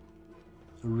 man.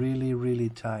 Really, really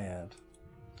tired.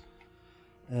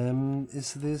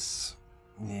 Is this...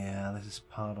 Yeah, this is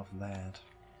part of that.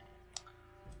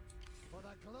 For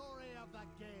the glory of the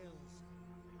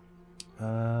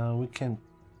Gales. We can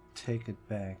take it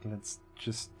back. Let's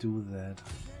just do that.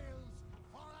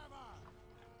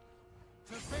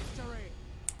 To victory.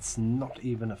 It's not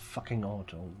even a fucking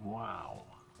auto. Wow.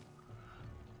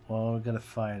 Well, we gotta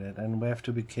fight it, and we have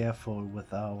to be careful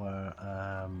with our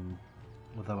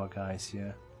guys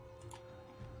here.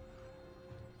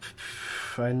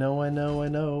 I know.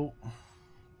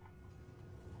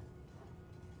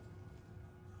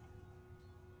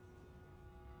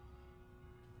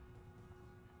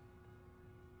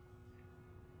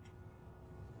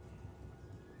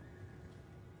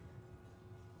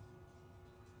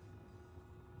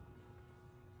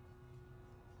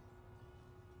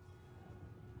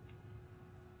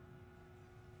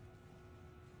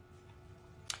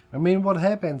 I mean, what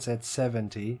happens at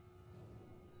 70?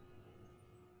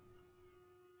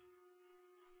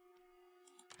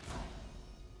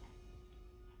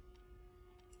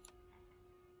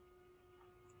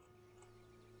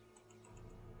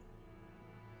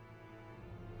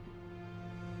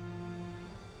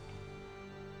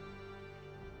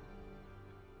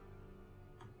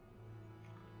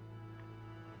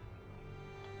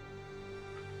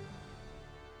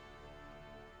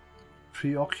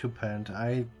 Preoccupant.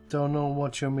 I don't know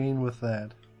what you mean with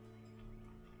that.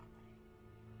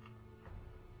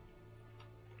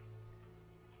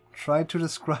 Try to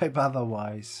describe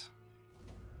otherwise.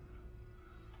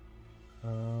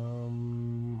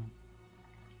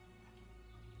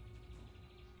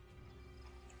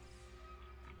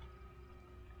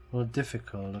 Well,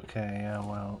 difficult. Okay, yeah,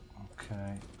 well,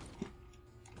 okay.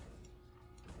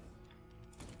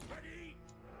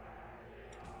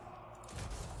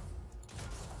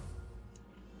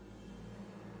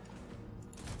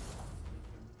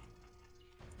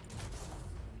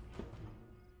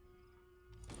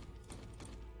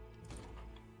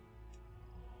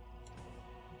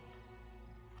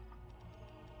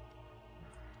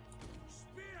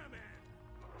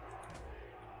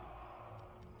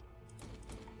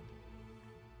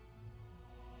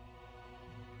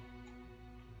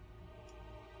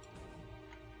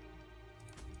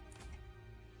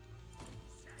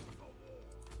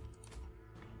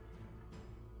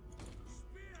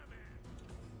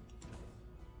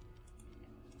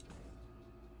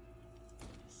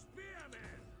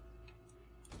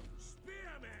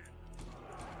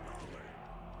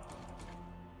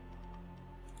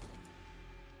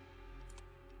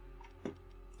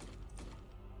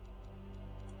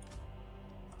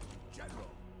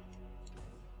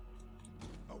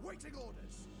 Awaiting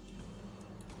orders.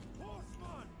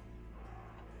 Horseman.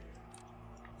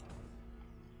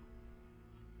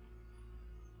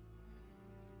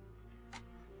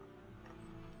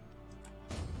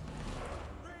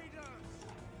 Raiders.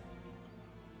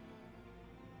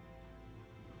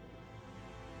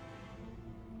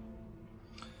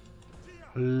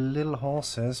 Little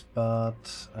horses,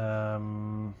 but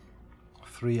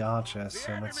 3 archers.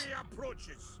 So that's...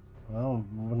 Well,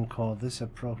 I wouldn't call this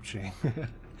approaching.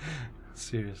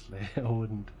 Seriously, I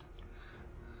wouldn't.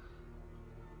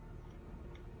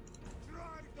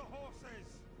 Drive the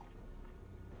horses.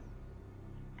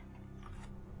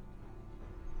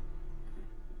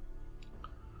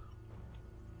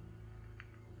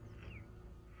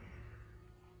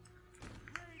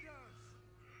 Raiders.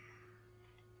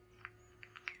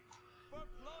 For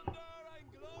plunder and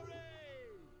glory.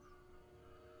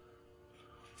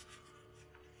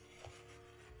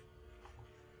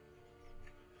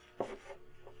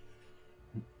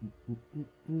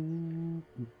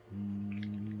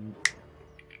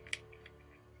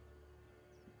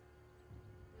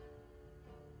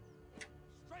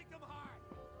 Strike them hard.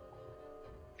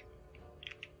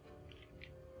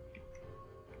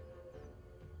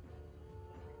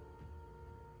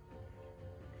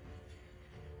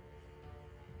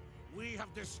 We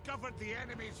have discovered the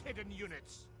enemy's hidden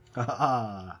units.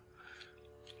 Haha.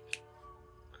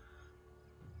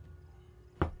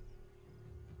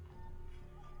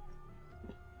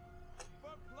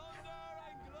 For plunder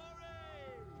and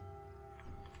glory!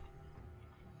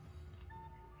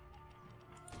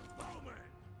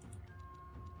 Bowman!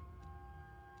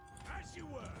 As you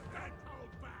were, and hold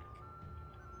back!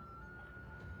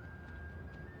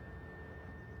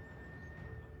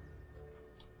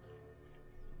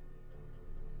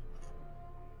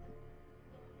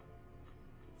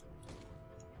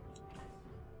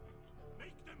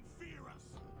 Make them fear us!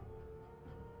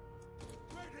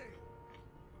 Ready!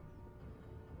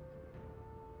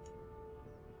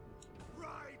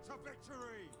 Ride to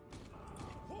victory!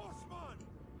 Horseman!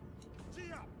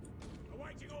 Gee up!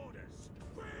 Awaiting orders!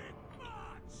 Quick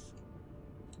march!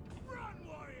 Run,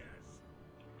 warriors!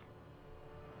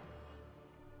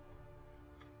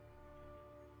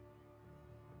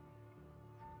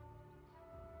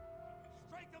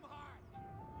 Strike them hard!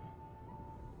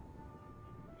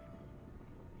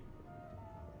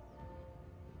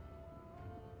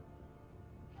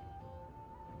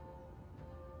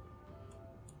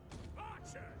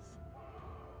 Archers!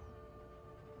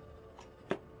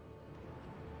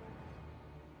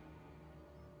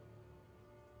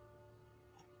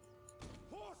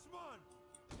 Horseman!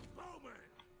 Bowman!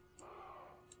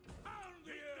 Pound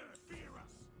the earth! Fear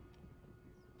us!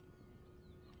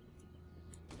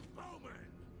 Bowman!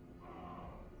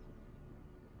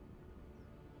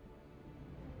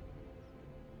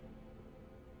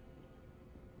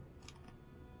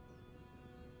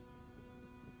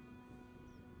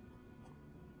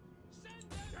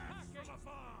 Send them death from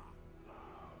afar!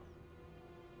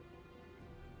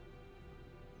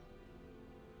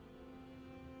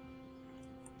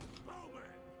 Bowman!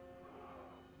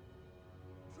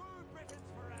 True Britons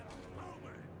forever!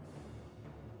 Bowman!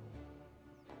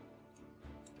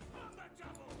 On the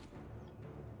double!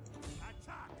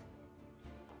 Attack!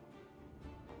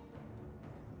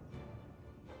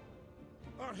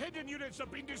 Our hidden units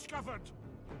have been discovered!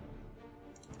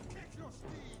 Kick your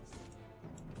steeds!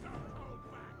 Don't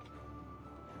hold back!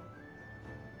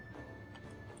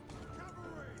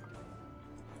 Cavalry!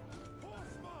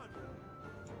 Horseman!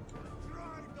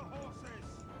 Drive the horses!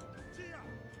 Gia!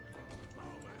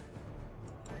 Bowman!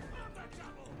 On the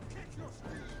double! Kick your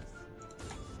steeds!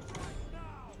 Strike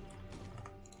now!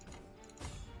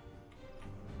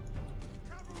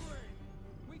 Cavalry!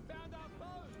 We found our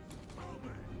foes!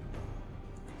 Bowman!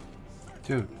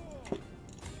 Dude, Attack!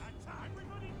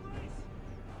 Everybody brace!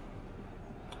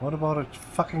 what about a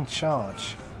fucking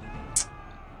charge?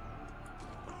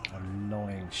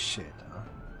 Annoying shit, huh?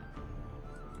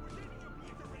 We're getting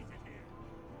obliterated here!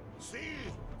 See!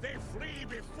 They flee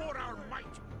before our might!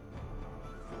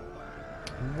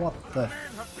 What the Men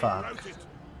have been fuck? routed!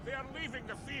 They are leaving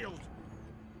the field!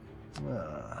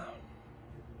 Ah.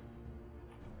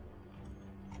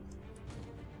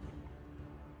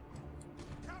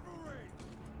 Cavalry!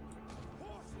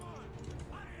 Horseman!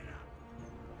 Line up!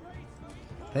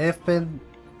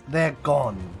 They're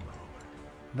gone.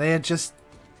 They're just,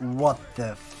 what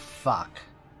the fuck?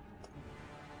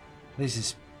 This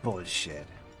is bullshit.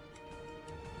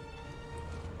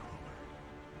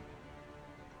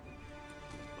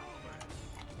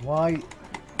 Why? Cavalry!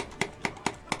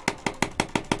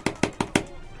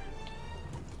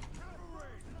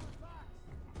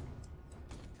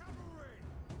 Cavalry!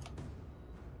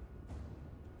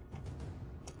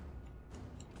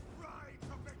 Ride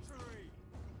to victory!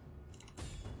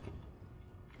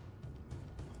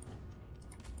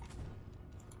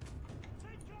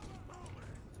 Take cover,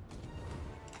 Bowman!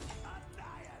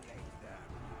 Annihilate them!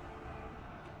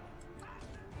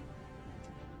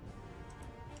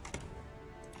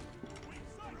 We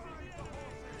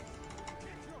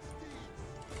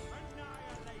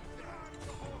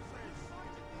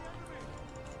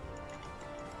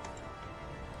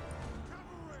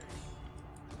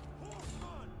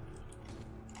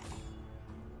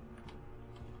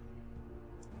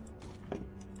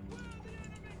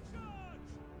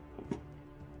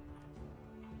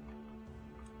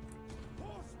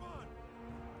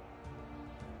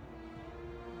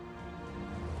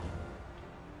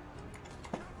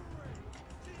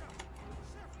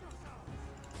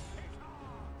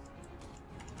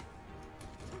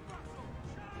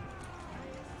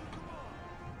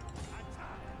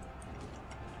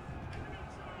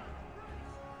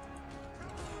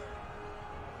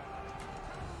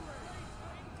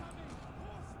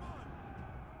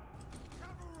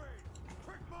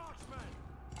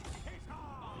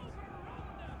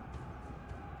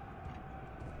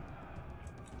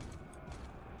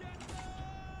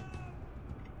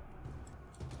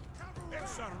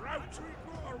It's a rout.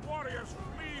 Our warriors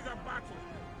flee the battle.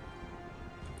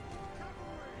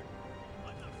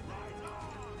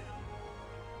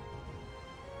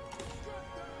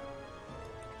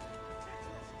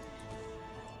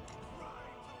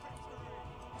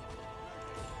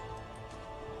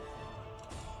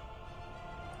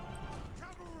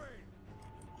 Cavalry!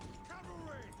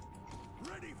 Cavalry!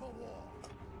 Ready for war!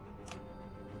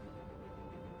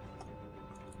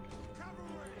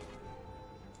 Cavalry!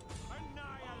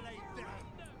 Annihilate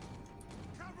them!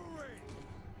 Cavalry!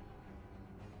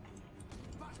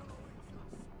 Battle awaits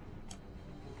us!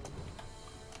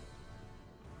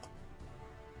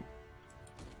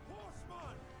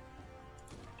 Horseman!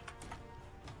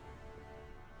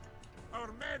 Our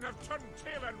men have turned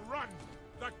tail and run!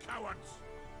 The cowards!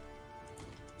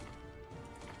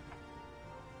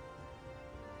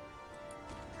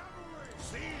 Cavalry!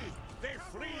 See! They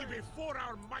flee before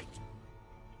our might!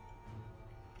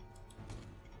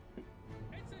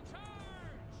 It's a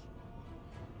charge!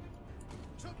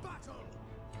 To battle!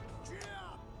 Cheer!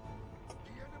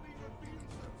 The enemy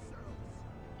reveals themselves!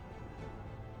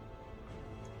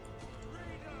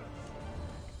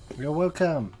 Raiders! You're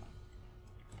welcome.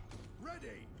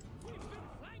 Ready! We've been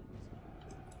flanked!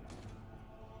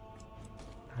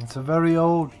 It's a very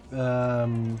old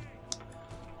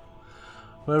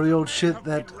shit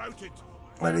that Been routed!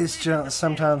 is just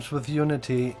sometimes with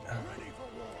Unity. Ready for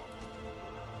war!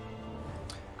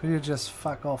 Could you just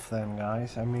fuck off then,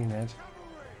 guys? I mean it.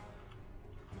 Cavalry!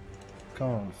 Come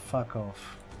on, fuck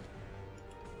off.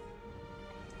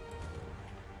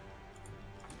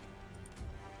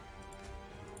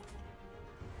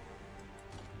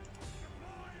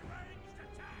 Deploy ranged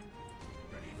attack!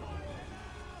 Ready for war!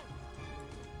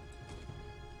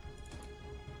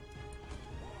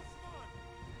 Horseman!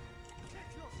 Kick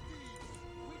your steeds!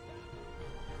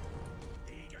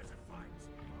 Eager to fight!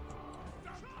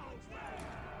 Don't hold back!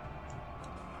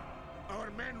 Our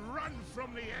men run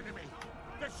from the enemy!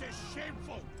 This is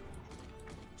shameful!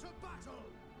 To battle!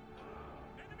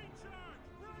 Enemy charge!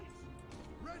 Brace!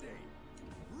 Ready!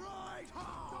 Ride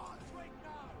hard! Straight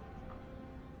now!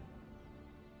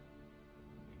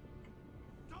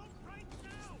 Don't break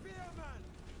now! Spearman!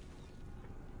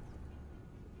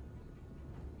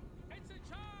 It's a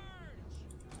charge!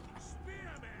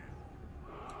 Spearman!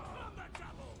 On the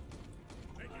double!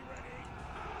 Make you ready!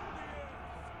 On the earth!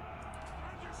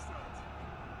 Understood!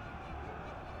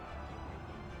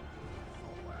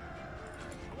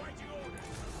 Awaiting orders!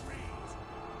 Read!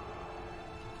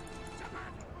 To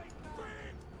battle!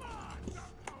 Bring march!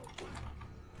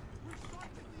 We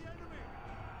sighted the enemy!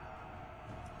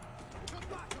 To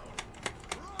battle!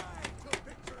 Ride to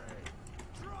victory!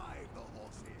 Drive the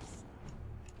horses!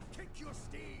 Kick your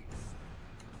steeds!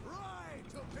 Ride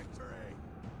to victory!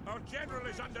 Our general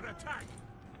is under attack!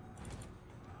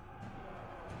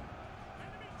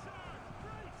 Enemy charge!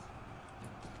 Brace!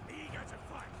 Eager to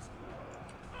fight!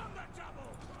 On the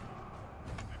double!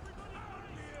 Everybody on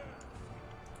the earth!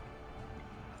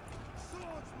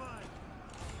 Swordsman!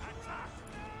 Attack!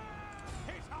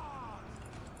 Hit hard!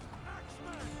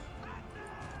 Axeman!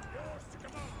 Yours to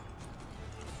command!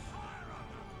 Fire on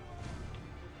them!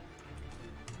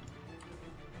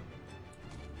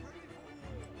 Ready for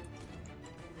war!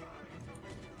 Ride to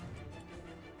victory!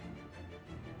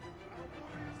 Our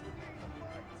warriors flee the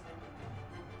fight!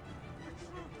 The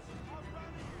troops are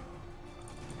rallying!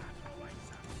 Battle awaits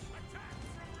us! Attack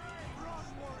from range! Run,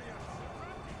 warriors!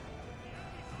 The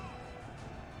enemy's off!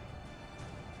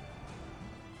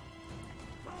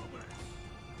 Bowman!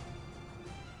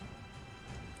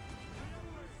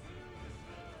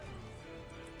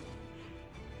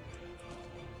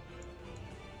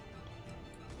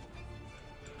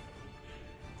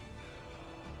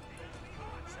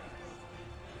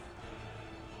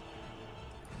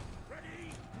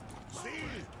 Ready? See!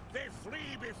 They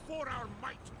flee before our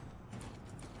might!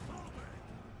 Bowman!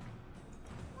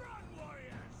 Run,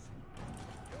 warriors!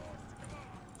 Yours to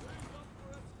command!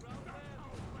 Don't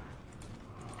hold back!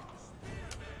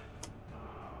 Spearman!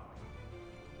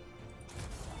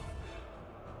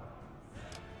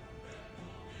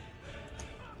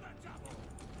 On the double!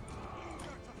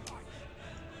 Eager to fight!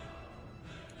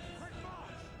 Quick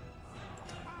march!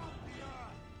 Pound the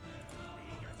earth!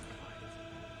 Eager to fight!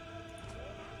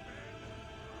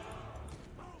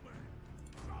 Bowman!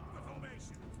 Drop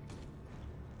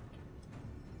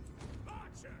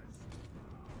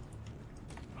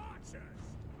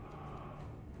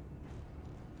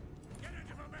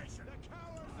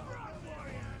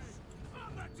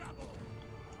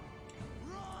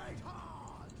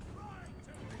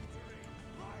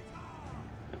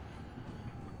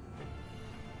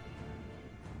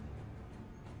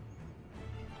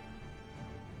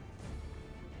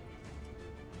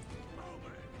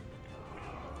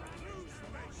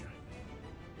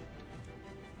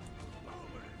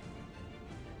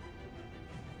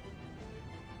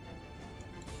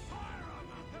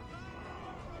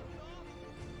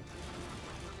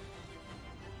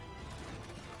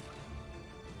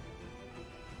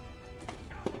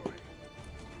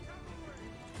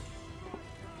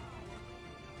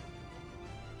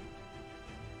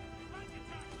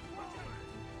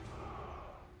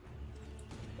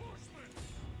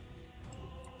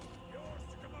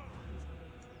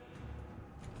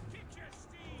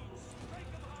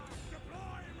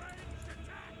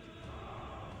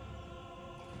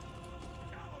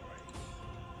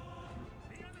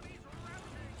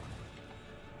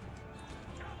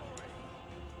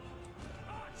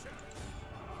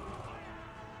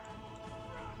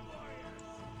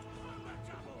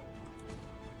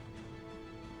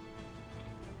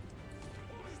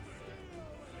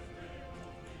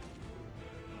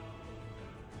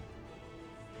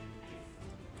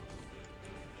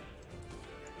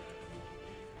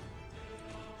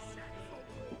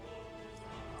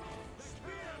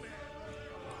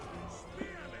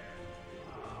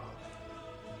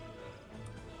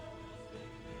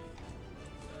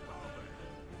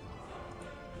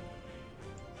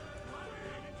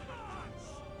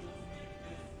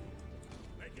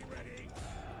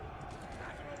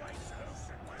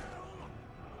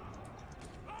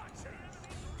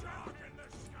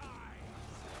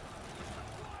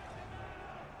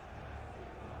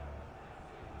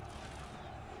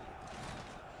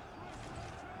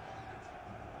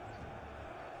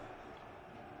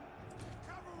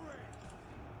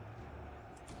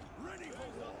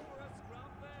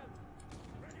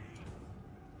Ready?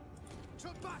 To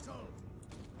battle!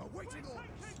 Awaiting orders!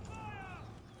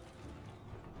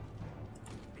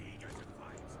 Eager to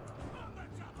fight! On the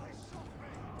double!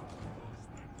 Horsemen!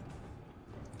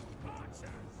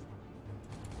 Archers!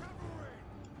 Cavalry!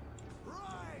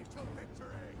 Ride to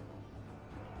victory!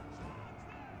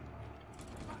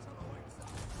 Battle awaits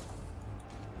us!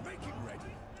 Making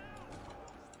ready!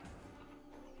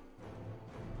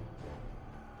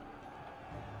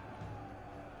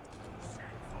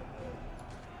 Set for war!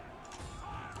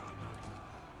 Fire on them!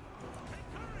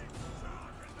 Encourage!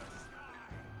 Charge in the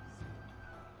skies!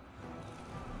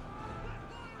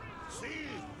 See!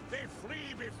 They flee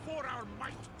before our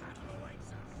might! Battle awaits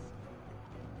us!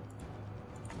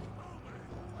 Bowman!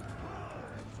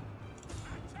 Forward!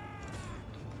 Attack!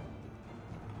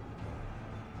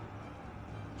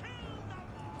 Kill them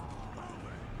all!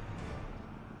 Bowman!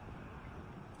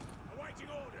 Awaiting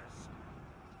orders!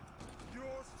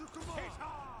 Yours to command! Hit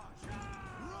hard!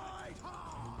 Ride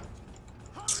hard!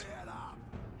 Hurry it up!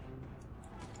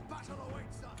 Battle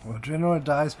awaits us! Well, General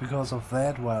dies because of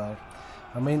that. Well,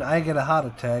 I mean, I get a heart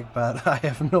attack, but I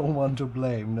have no one to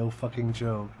blame. No fucking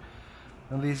joke.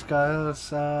 And these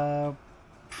guys are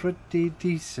pretty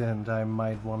decent, I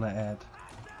might want to add.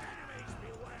 Enemies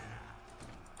beware!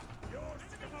 Yours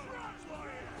to command,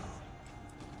 warriors!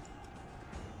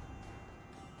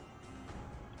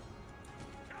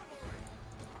 Cavalry!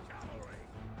 Cavalry!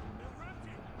 They're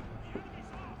routed! The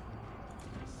enemy's off!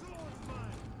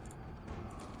 Swordsman!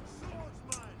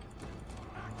 Swordsman!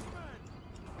 Axemen!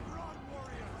 Run,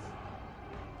 warriors!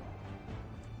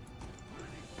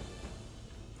 Ready for war!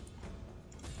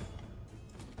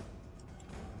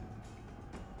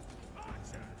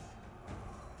 Archers!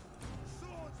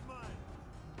 Swordsman!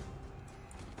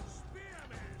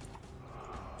 Spearmen!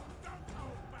 Don't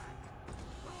hold back!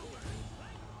 Bowmen!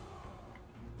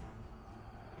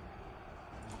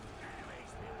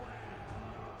 Enemies beware!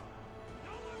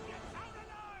 No one gets out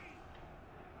alive!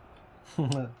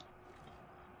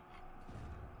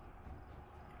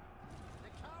 The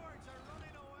cowards are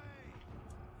running away!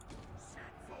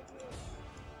 Set for war!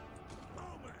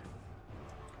 Bowmen!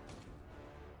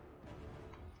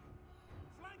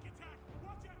 Flank attack!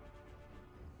 Watch it!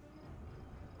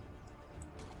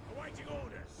 Awaiting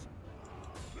orders!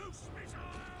 Loose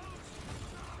missiles!